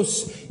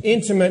close,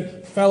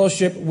 intimate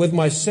fellowship with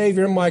my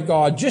Savior and my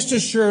God, just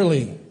as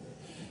surely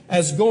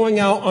as going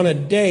out on a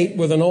date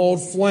with an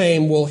old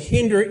flame will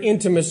hinder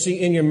intimacy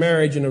in your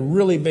marriage in a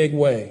really big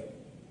way.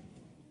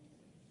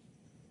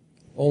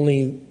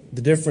 Only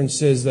the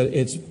difference is that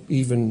it's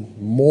even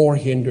more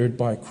hindered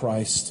by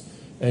Christ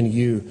and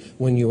you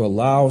when you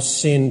allow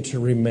sin to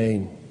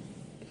remain.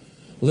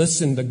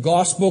 Listen, the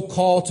gospel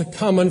call to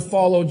come and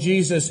follow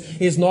Jesus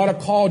is not a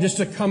call just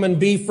to come and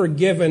be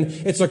forgiven.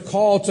 It's a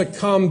call to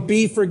come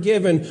be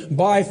forgiven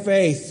by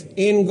faith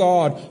in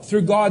God,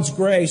 through God's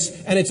grace.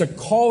 And it's a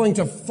calling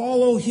to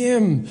follow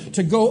Him,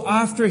 to go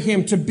after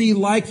Him, to be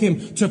like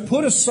Him, to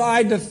put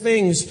aside the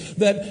things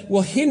that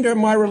will hinder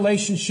my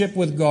relationship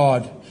with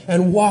God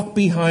and walk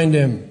behind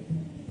Him.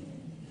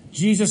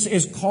 Jesus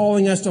is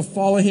calling us to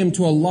follow Him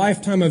to a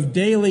lifetime of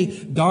daily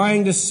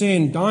dying to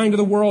sin, dying to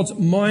the world's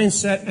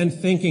mindset and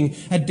thinking,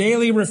 a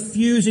daily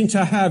refusing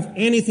to have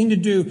anything to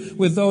do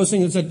with those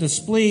things that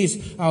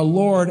displease our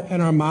Lord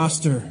and our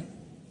Master.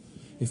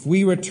 If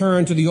we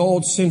return to the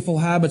old sinful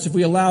habits, if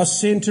we allow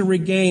sin to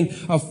regain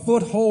a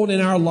foothold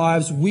in our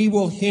lives, we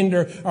will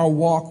hinder our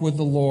walk with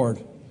the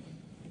Lord.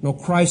 No,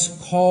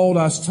 Christ called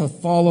us to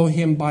follow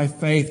Him by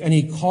faith, and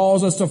He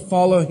calls us to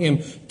follow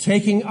Him,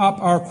 taking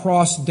up our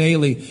cross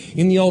daily.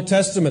 In the Old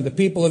Testament, the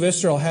people of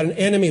Israel had an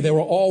enemy they were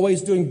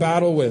always doing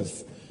battle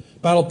with.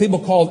 People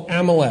called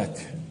Amalek.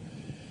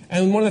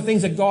 And one of the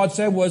things that God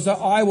said was that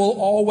I will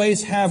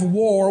always have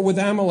war with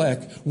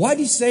Amalek. Why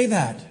did He say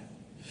that?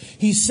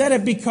 He said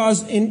it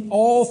because in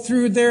all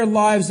through their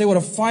lives they would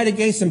have fight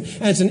against Him.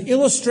 And it's an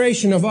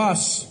illustration of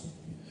us.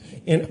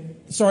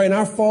 In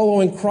our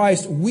following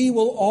Christ, we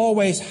will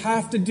always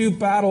have to do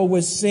battle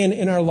with sin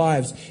in our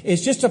lives.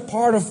 It's just a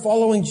part of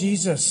following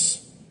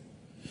Jesus.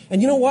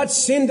 And you know what?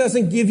 Sin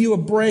doesn't give you a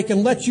break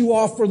and let you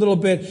off for a little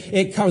bit.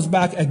 It comes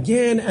back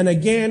again and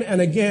again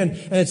and again.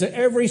 And it's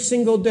every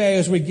single day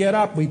as we get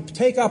up, we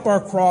take up our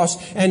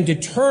cross and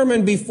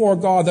determine before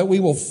God that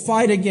we will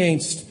fight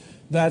against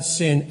that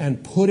sin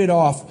and put it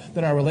off,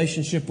 that our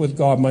relationship with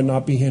God might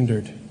not be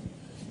hindered.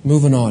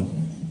 Moving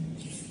on.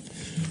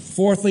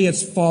 Fourthly,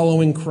 it's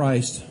following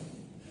Christ.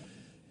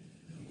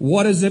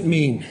 What does it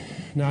mean?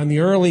 Now, in the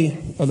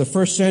the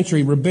first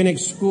century, rabbinic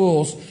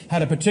schools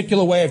had a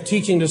particular way of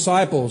teaching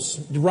disciples.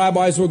 The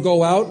rabbis would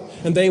go out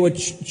and they would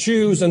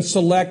choose and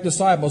select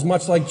disciples,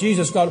 much like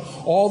Jesus got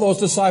all those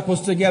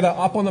disciples together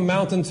up on the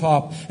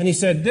mountaintop. And He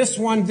said, this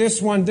one,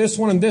 this one, this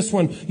one, and this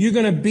one, you're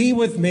going to be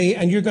with me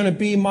and you're going to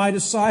be my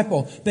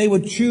disciple. They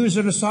would choose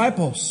their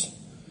disciples.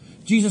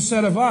 Jesus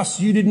said of us,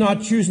 you did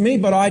not choose me,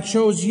 but I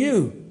chose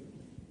you.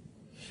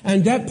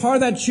 And that part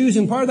of that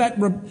choosing, part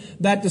of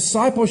that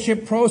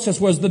discipleship process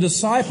was the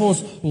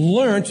disciples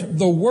learnt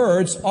the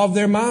words of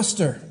their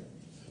master.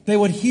 They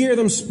would hear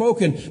them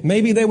spoken.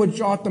 Maybe they would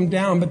jot them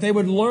down, but they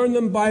would learn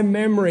them by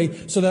memory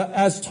so that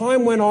as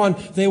time went on,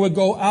 they would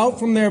go out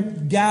from their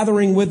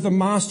gathering with the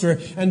master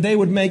and they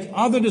would make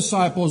other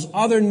disciples,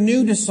 other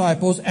new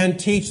disciples, and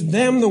teach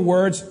them the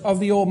words of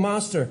the old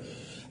master.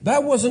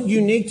 That wasn't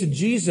unique to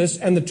Jesus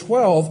and the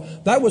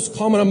 12. That was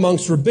common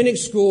amongst rabbinic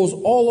schools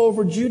all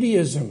over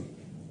Judaism.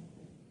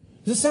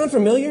 Does this sound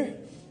familiar?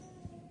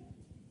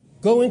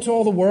 Go into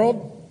all the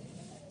world,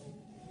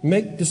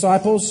 make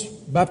disciples,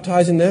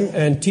 baptizing them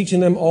and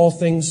teaching them all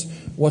things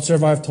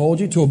whatsoever I've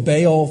told you, to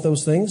obey all of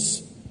those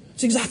things.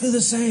 It's exactly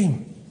the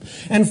same.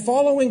 And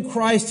following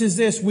Christ is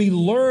this: we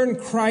learn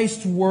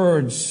Christ's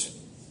words.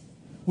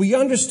 We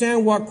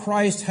understand what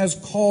Christ has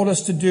called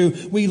us to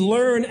do. We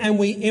learn and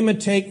we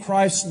imitate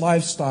Christ's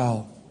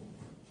lifestyle.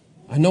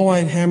 I know I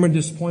hammered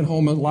this point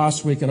home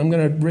last week, and I'm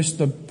going to risk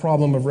the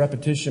problem of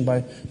repetition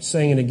by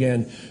saying it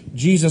again.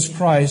 Jesus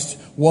Christ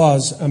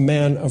was a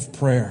man of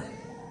prayer.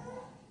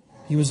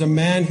 He was a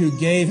man who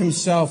gave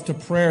himself to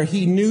prayer.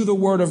 He knew the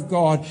Word of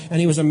God,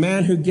 and he was a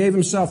man who gave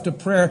himself to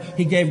prayer.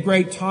 He gave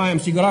great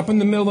times. He got up in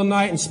the middle of the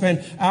night and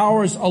spent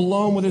hours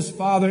alone with his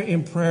Father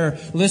in prayer.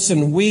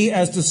 Listen, we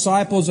as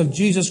disciples of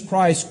Jesus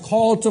Christ,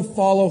 called to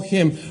follow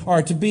him,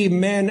 are to be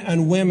men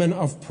and women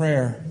of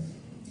prayer,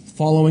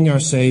 following our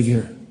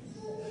Savior.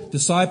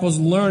 Disciples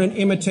learn and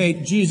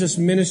imitate Jesus'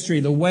 ministry,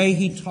 the way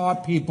he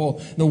taught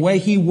people, the way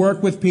he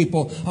worked with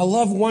people. I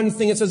love one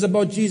thing it says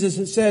about Jesus.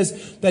 It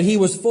says that he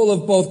was full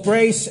of both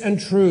grace and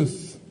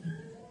truth.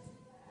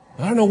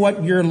 I don't know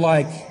what you're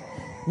like.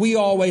 We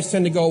always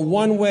tend to go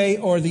one way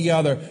or the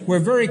other. We're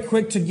very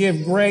quick to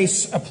give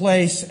grace a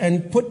place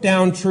and put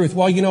down truth.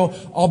 Well,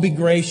 I'll be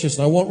gracious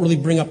and I won't really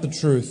bring up the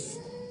truth.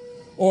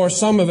 Or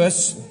some of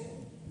us,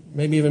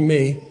 maybe even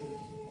me,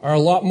 are a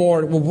lot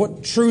more, we'll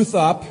put truth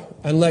up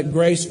and let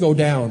grace go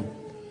down.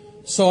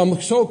 So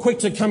I'm so quick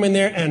to come in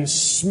there and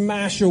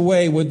smash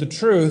away with the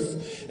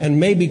truth and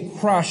maybe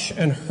crush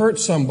and hurt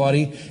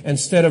somebody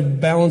instead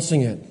of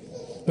balancing it.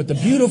 But the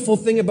beautiful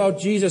thing about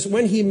Jesus,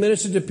 when he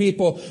ministered to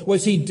people,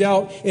 was he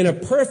dealt in a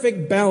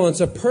perfect balance,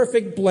 a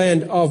perfect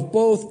blend of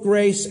both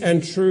grace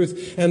and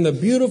truth. And the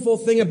beautiful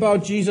thing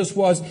about Jesus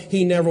was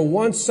he never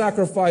once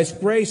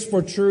sacrificed grace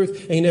for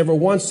truth. And he never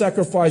once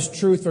sacrificed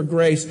truth for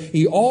grace.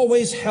 He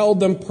always held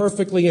them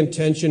perfectly in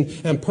tension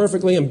and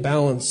perfectly in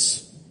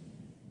balance.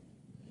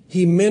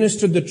 He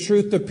ministered the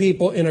truth to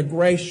people in a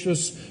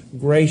gracious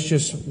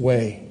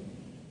way.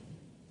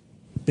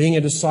 Being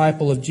a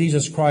disciple of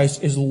Jesus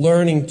Christ is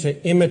learning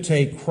to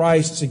imitate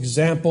Christ's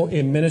example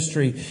in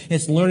ministry.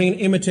 It's learning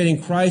and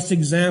imitating Christ's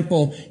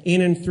example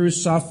in and through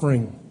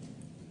suffering.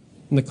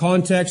 In the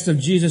context of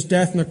Jesus'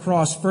 death on the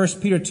cross,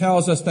 1 Peter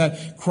tells us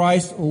that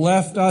Christ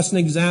left us an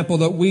example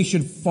that we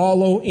should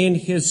follow in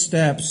his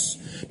steps.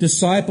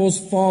 Disciples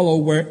follow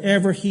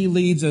wherever he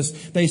leads us.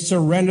 They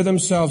surrender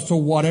themselves to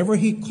whatever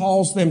he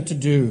calls them to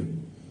do.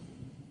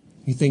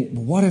 You think,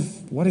 what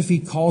if he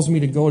calls me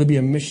to go to be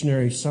a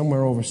missionary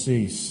somewhere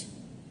overseas?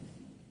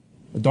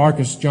 The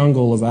darkest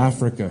jungle of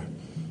Africa,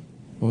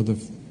 or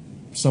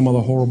some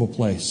other horrible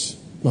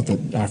place. Not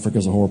that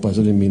Africa's a horrible place,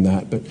 I didn't mean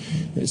that, but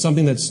it's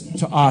something that's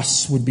to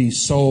us would be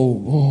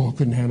so,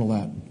 couldn't handle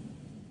that.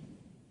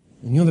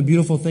 And the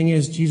beautiful thing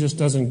is, Jesus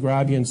doesn't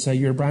grab you and say,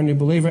 you're a brand new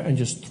believer, and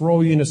just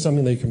throw you into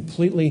something that you're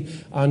completely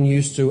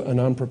unused to and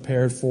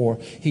unprepared for.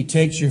 He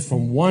takes you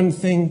from one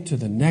thing to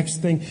the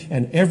next thing,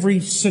 and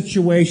every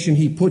situation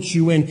he puts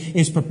you in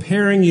is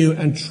preparing you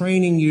and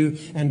training you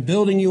and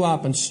building you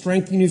up and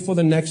strengthening you for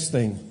the next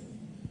thing.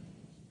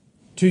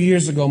 2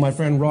 years ago, my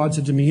friend Rod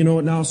said to me, you know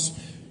what, Nels?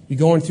 You're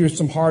going through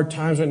some hard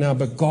times right now,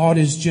 but God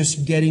is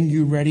just getting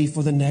you ready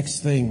for the next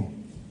thing.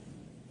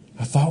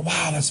 I thought,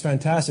 wow, that's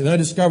fantastic. Then I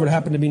discovered it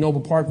happened to be Noble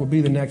Park would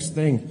be the next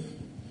thing.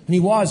 And he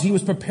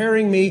was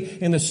preparing me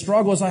in the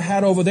struggles I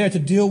had over there to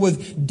deal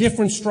with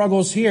different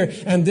struggles here.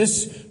 And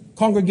this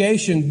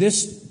congregation,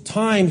 this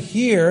time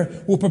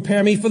here will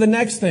prepare me for the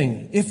next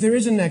thing, if there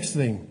is a next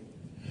thing.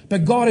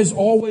 But God is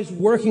always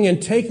working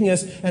and taking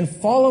us, and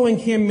following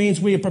him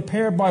means we are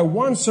prepared by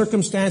one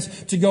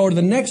circumstance to go to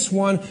the next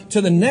one,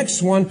 to the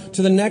next one,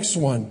 to the next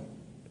one.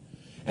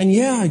 And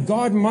yeah,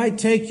 God might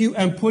take you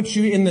and put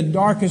you in the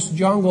darkest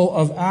jungle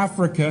of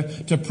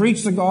Africa to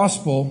preach the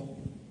gospel.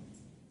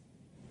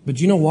 But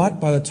you know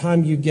what? By the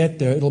time you get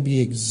there, it'll be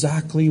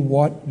exactly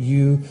what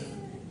you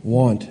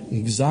want,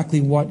 exactly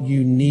what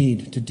you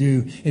need to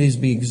do. It is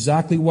be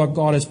exactly what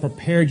God has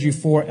prepared you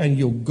for, and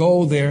you'll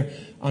go there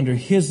under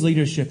his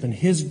leadership and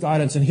his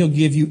guidance, and he'll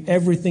give you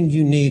everything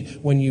you need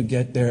when you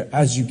get there,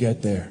 as you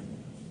get there.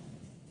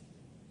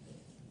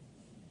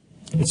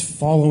 It's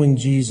following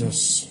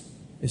Jesus.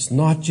 It's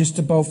not just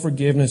about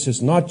forgiveness.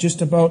 It's not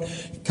just about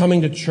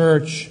coming to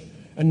church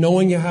and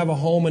knowing you have a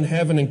home in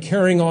heaven and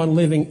carrying on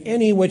living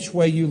any which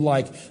way you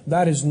like.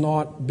 That is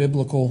not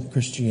biblical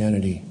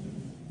Christianity.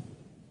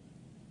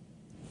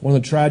 One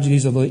of the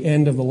tragedies of the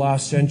end of the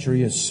last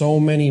century is so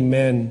many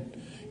men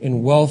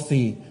in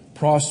wealthy,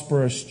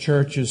 prosperous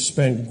churches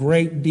spent a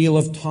great deal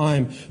of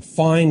time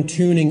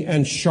fine-tuning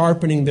and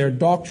sharpening their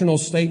doctrinal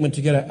statement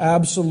to get it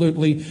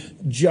absolutely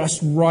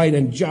just right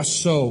and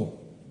just so,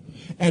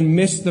 and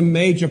missed the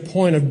major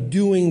point of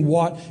doing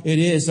what it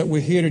is that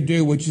we're here to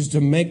do, which is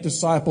to make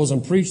disciples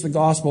and preach the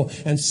gospel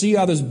and see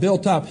others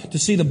built up, to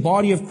see the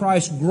body of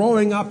Christ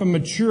growing up and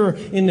mature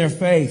in their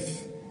faith.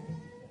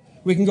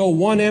 We can go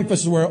one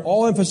emphasis where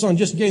all emphasis on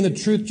just getting the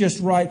truth just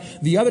right.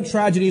 The other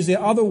tragedy is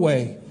the other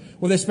way,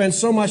 where they spend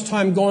so much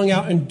time going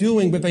out and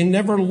doing, but they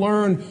never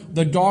learn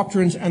the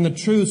doctrines and the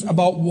truths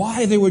about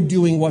why they were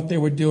doing what they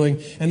were doing.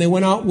 And they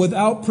went out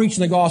without preaching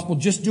the gospel,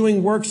 just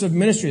doing works of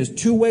ministry.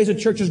 There's two ways the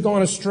church has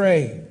gone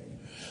astray.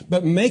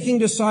 But making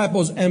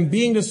disciples and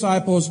being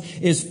disciples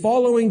is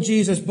following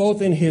Jesus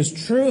both in his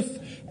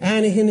truth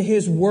and in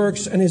his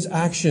works and his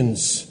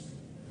actions.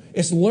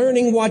 It's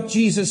learning what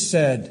Jesus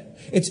said.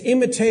 It's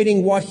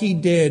imitating what he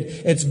did.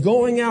 It's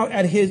going out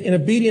in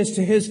obedience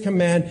to his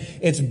command.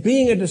 It's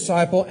being a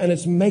disciple, and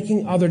it's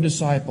making other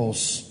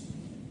disciples.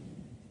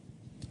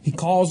 He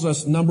calls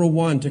us, number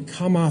one, to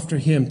come after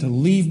Him, to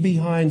leave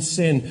behind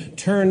sin,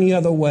 turn the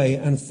other way,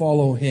 and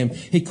follow Him.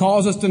 He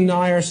calls us to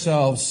deny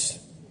ourselves,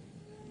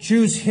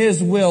 choose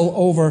His will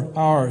over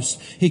ours.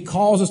 He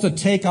calls us to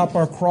take up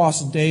our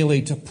cross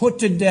daily, to put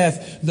to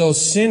death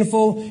those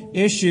sinful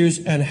issues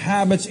and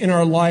habits in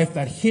our life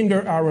that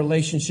hinder our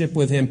relationship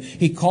with Him.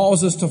 He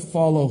calls us to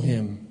follow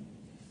Him.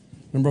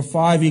 Number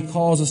 5, He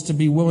calls us to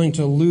be willing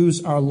to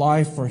lose our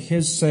life for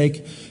His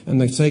sake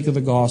and the sake of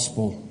the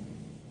gospel.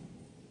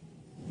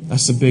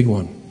 That's the big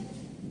one.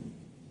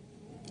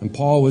 And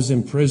Paul was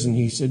in prison.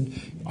 He said,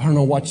 I don't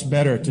know what's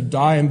better, to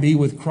die and be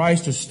with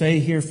Christ or stay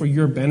here for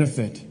your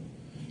benefit.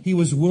 He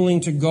was willing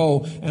to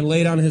go and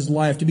lay down his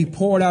life, to be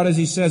poured out, as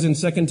he says in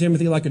 2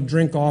 Timothy, like a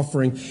drink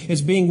offering.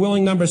 It's being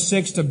willing, number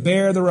 6, to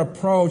bear the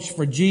reproach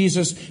for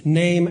Jesus'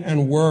 name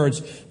and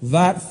words.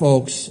 That,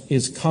 folks,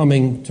 is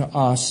coming to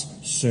us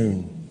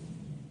soon.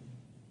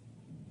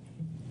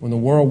 When the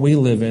world we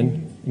live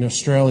in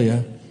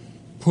Australia,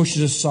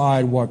 pushes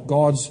aside what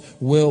God's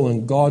will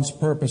and God's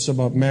purpose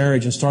about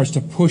marriage and starts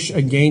to push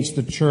against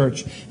the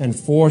church and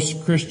force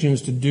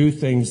Christians to do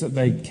things that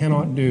they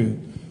cannot do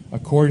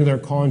according to their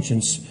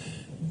conscience,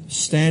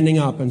 standing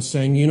up and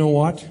saying, you know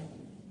what?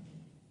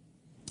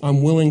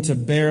 I'm willing to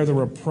bear the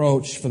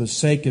reproach for the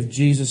sake of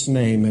Jesus'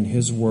 name and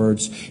His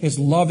words. It's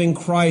loving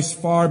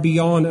Christ far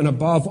beyond and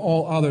above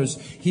all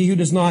others. He who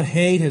does not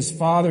hate his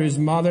father, his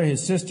mother,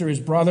 his sister, his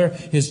brother,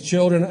 his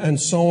children, and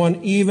so on,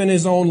 even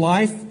his own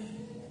life,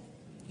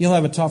 you'll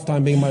have a tough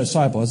time being my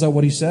disciple. Is that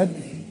what he said?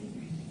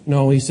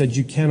 No, he said,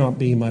 you cannot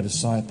be my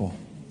disciple.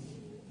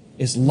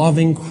 It's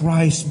loving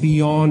Christ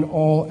beyond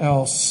all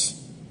else.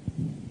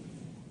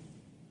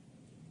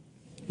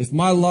 If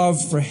my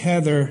love for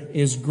Heather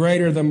is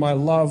greater than my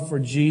love for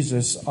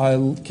Jesus,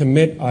 I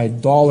commit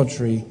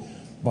idolatry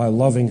by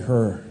loving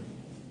her,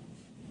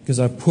 because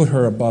I put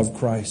her above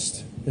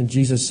Christ. And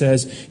Jesus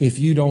says, if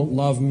you don't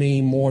love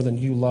me more than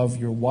you love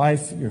your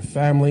wife, your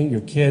family,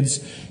 your kids,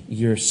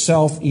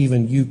 yourself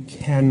even, you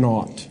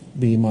cannot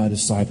be my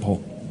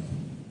disciple.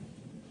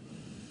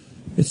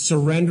 It's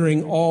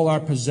surrendering all our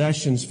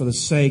possessions for the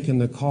sake and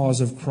the cause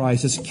of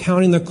Christ. It's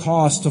counting the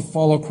cost to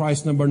follow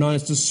Christ, number 9.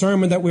 It's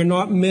discernment that we're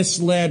not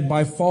misled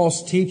by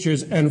false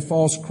teachers and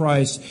false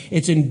Christ.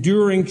 It's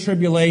enduring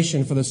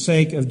tribulation for the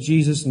sake of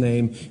Jesus'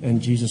 name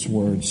and Jesus'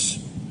 words.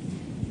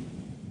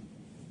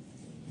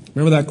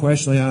 Remember that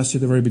question I asked you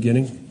at the very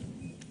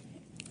beginning?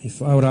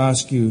 If I would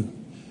ask you,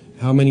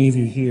 how many of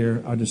you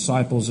here are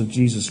disciples of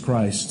Jesus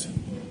Christ?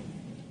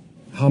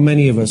 How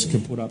many of us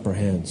could put up our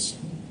hands?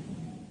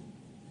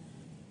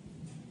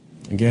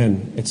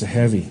 Again, it's a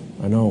heavy,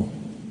 I know.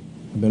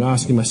 I've been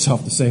asking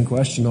myself the same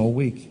question all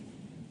week.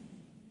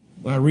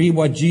 When I read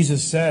what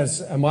Jesus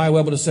says, am I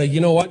able to say, you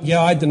know what?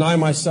 Yeah, I deny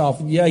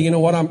myself. Yeah, you know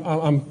what?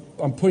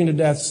 I'm putting to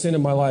death sin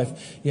in my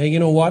life. Yeah, you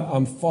know what?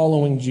 I'm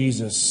following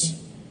Jesus.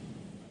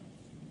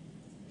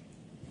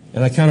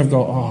 And I kind of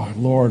go, oh,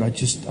 Lord, I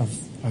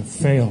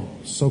fail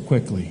so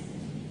quickly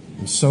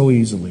and so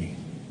easily.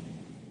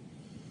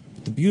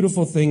 But the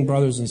beautiful thing,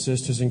 brothers and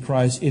sisters in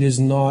Christ, it is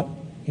not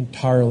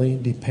entirely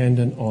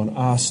dependent on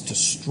us to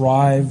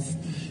strive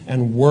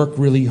and work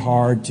really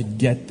hard to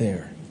get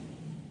there.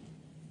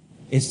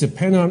 It's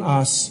dependent on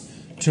us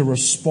to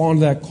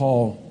respond to that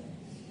call,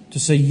 to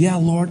say, yeah,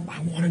 Lord,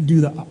 I want to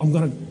do that. I'm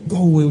going to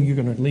go where you're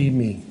going to lead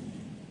me.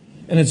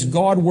 And it's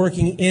God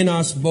working in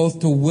us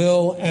both to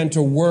will and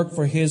to work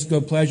for His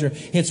good pleasure.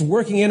 It's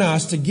working in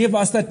us to give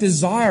us that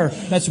desire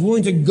that's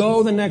willing to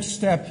go the next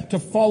step, to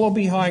follow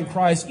behind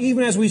Christ,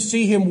 even as we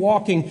see Him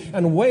walking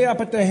and way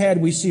up at the head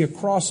we see a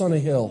cross on a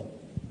hill.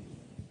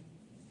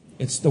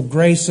 It's the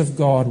grace of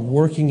God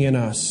working in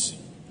us.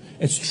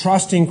 It's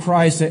trusting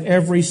Christ that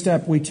every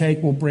step we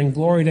take will bring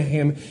glory to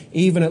Him,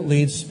 even if it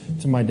leads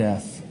to my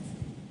death.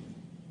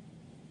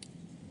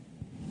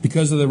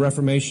 Because of the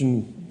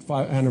Reformation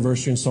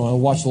anniversary and so on, I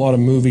watched a lot of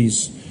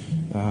movies,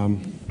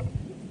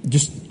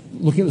 just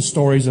looking at the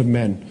stories of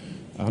men.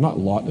 Not a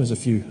lot, there's a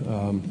few.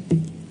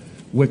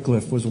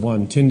 Wycliffe was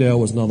one, Tyndale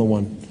was another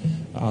one.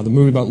 The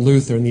movie about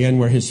Luther in the end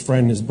where his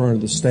friend is burned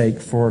at the stake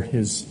for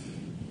his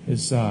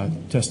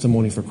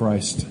testimony for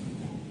Christ.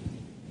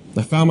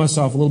 I found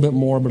myself a little bit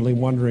morbidly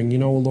wondering, you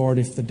know, Lord,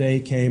 if the day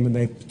came and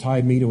they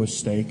tied me to a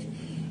stake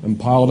and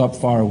piled up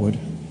firewood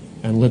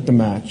and lit the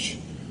match,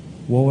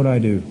 what would I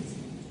do?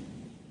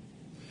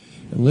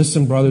 And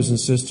listen, brothers and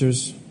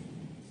sisters,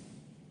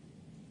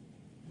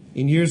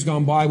 in years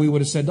gone by, we would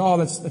have said, oh,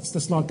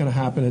 that's not going to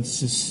happen. It's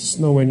just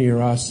nowhere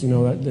near us. You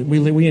know, that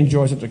we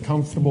enjoy such a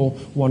comfortable,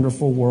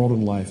 wonderful world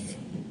and life.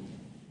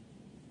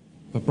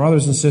 But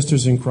brothers and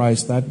sisters in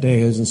Christ, that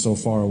day isn't so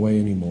far away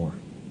anymore.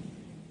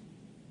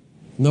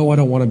 No, I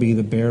don't want to be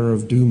the bearer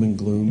of doom and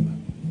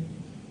gloom.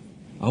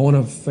 I want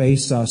to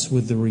face us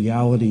with the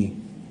reality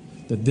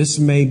that this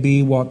may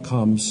be what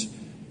comes.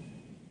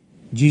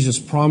 Jesus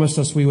promised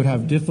us we would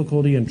have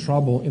difficulty and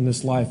trouble in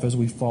this life as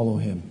we follow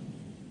Him.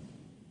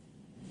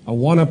 I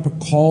want to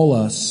call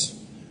us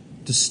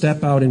to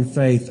step out in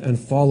faith and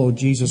follow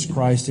Jesus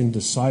Christ in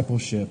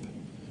discipleship,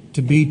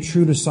 to be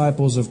true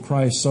disciples of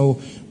Christ. So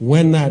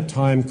when that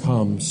time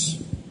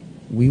comes,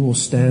 we will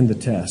stand the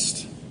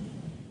test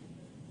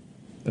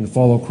and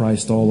follow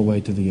Christ all the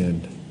way to the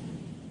end.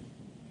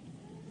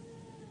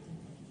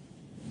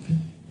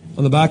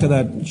 On the back of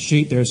that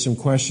sheet, there's some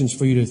questions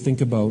for you to think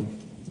about.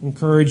 I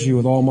encourage you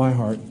with all my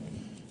heart.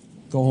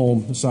 Go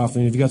home this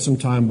afternoon, if you've got some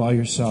time by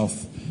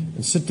yourself,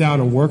 and sit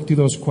down and work through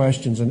those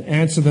questions and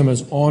answer them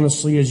as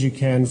honestly as you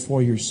can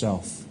for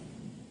yourself.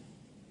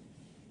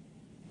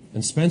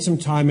 And spend some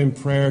time in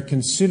prayer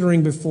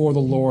considering before the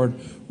Lord,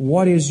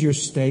 what is your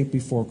state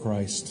before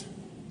Christ?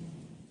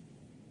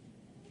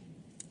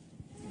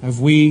 Have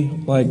we,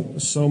 like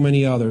so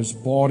many others,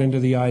 bought into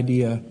the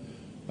idea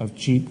of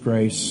cheap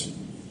grace,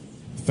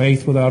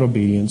 faith without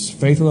obedience,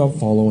 faith without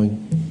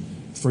following,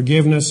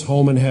 forgiveness,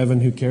 home in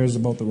heaven, who cares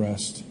about the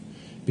rest?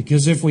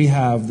 Because if we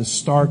have, the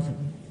stark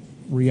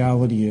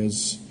reality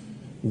is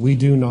we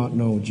do not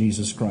know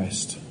Jesus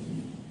Christ.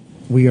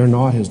 We are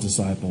not his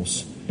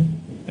disciples.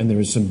 And there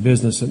is some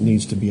business that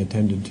needs to be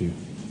attended to.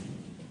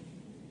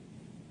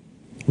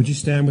 Would you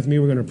stand with me?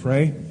 We're going to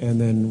pray, and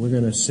then we're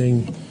going to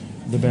sing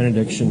the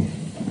benediction.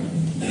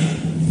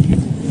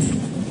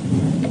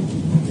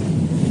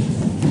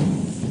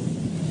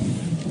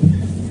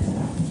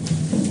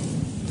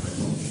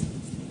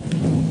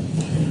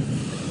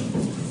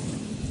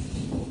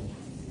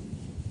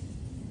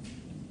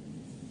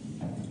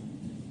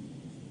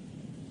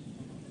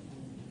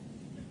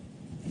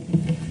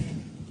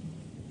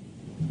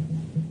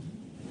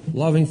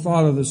 Loving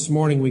Father, this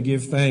morning we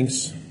give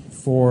thanks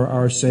for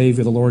our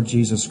Savior, the Lord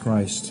Jesus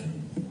Christ.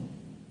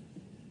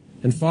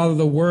 And Father,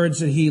 the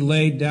words that he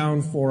laid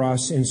down for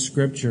us in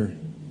Scripture,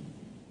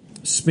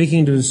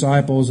 speaking to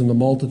disciples and the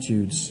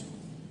multitudes,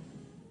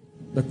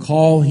 the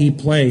call he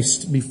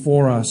placed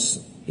before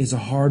us is a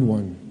hard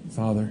one,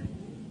 Father.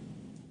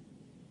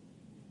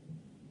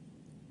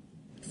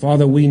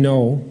 Father, we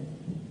know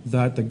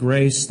that the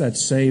grace that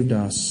saved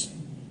us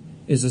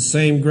is the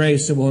same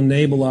grace that will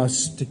enable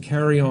us to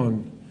carry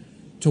on,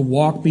 to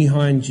walk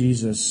behind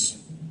Jesus,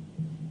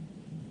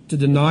 to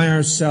deny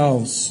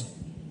ourselves,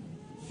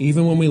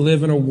 even when we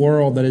live in a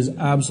world that is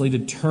absolutely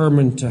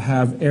determined to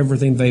have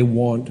everything they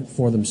want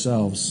for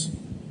themselves.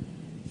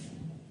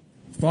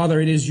 Father,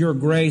 it is your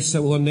grace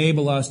that will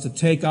enable us to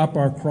take up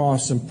our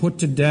cross and put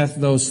to death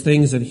those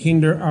things that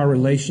hinder our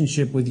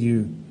relationship with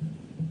you,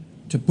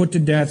 to put to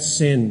death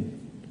sin,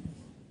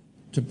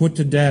 to put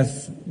to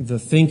death the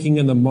thinking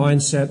and the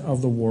mindset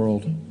of the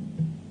world,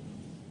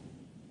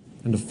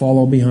 and to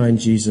follow behind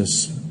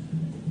Jesus.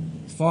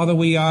 Father,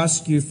 we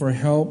ask you for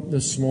help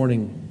this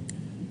morning,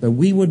 that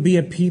we would be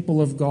a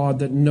people of God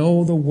that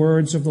know the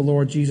words of the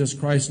Lord Jesus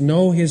Christ,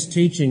 know his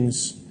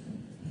teachings,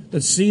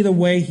 that see the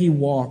way he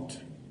walked,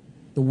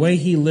 the way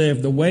he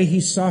lived, the way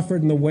he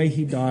suffered, and the way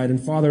he died. And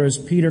Father, as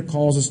Peter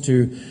calls us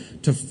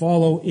to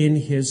follow in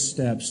his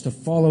steps, to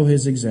follow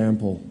his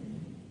example.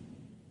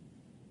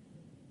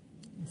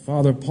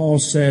 Father, Paul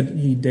said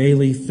he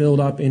daily filled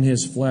up in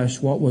his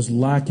flesh what was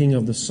lacking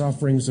of the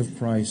sufferings of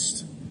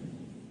Christ.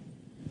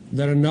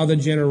 That another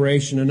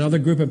generation, another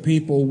group of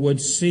people would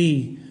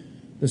see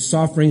the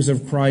sufferings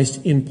of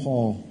Christ in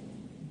Paul.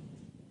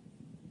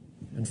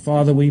 And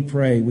Father, we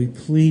pray, we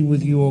plead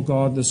with you, O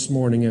God, this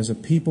morning as a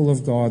people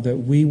of God, that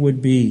we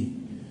would be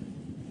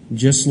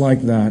just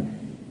like that.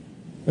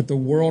 That the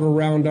world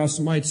around us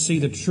might see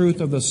the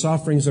truth of the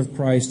sufferings of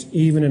Christ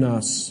even in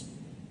us.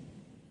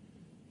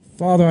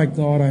 Father,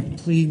 God, I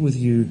plead with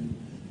you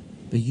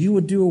that you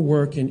would do a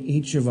work in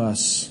each of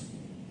us.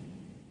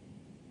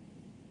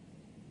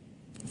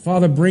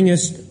 Father, bring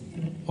us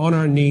on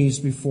our knees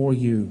before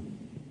you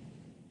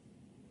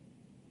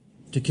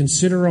to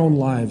consider our own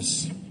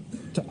lives,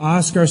 to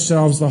ask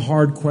ourselves the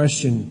hard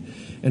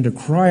question, and to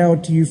cry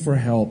out to you for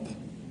help.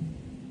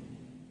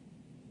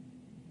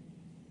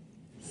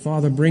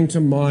 Father, bring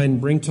to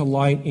mind, bring to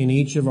light in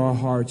each of our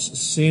hearts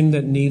sin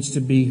that needs to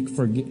be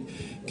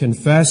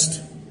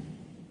confessed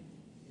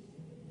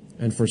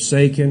and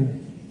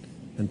forsaken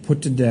and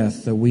put to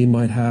death, that we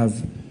might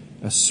have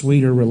a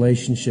sweeter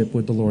relationship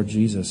with the Lord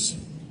Jesus.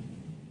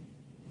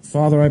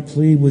 Father, I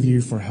plead with you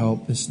for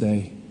help this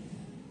day.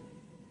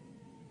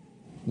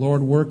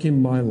 Lord, work in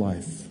my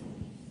life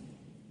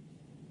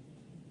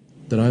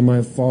that I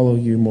might follow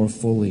you more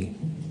fully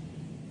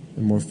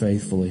and more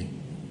faithfully.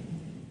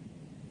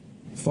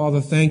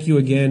 Father, thank you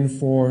again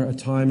for a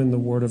time in the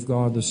Word of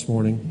God this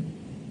morning.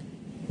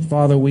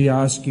 Father, we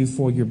ask you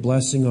for your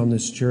blessing on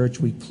this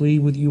church. We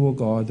plead with you, O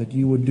God, that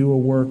you would do a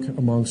work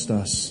amongst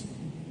us,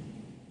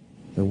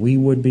 that we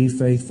would be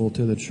faithful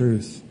to the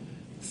truth,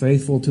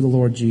 faithful to the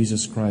Lord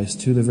Jesus Christ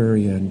to the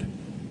very end.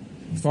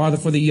 Father,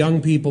 for the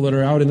young people that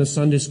are out in the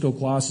Sunday school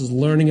classes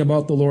learning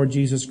about the Lord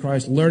Jesus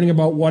Christ, learning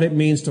about what it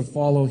means to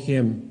follow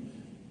him,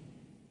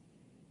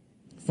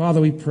 Father,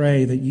 we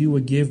pray that you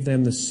would give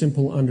them the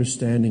simple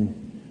understanding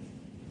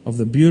of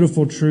the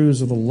beautiful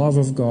truths of the love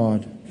of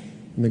God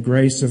and the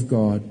grace of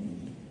God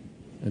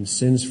and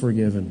sins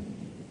forgiven.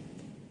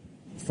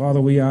 Father,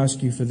 we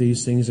ask you for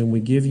these things and we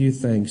give you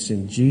thanks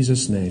in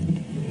Jesus'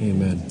 name.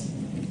 Amen.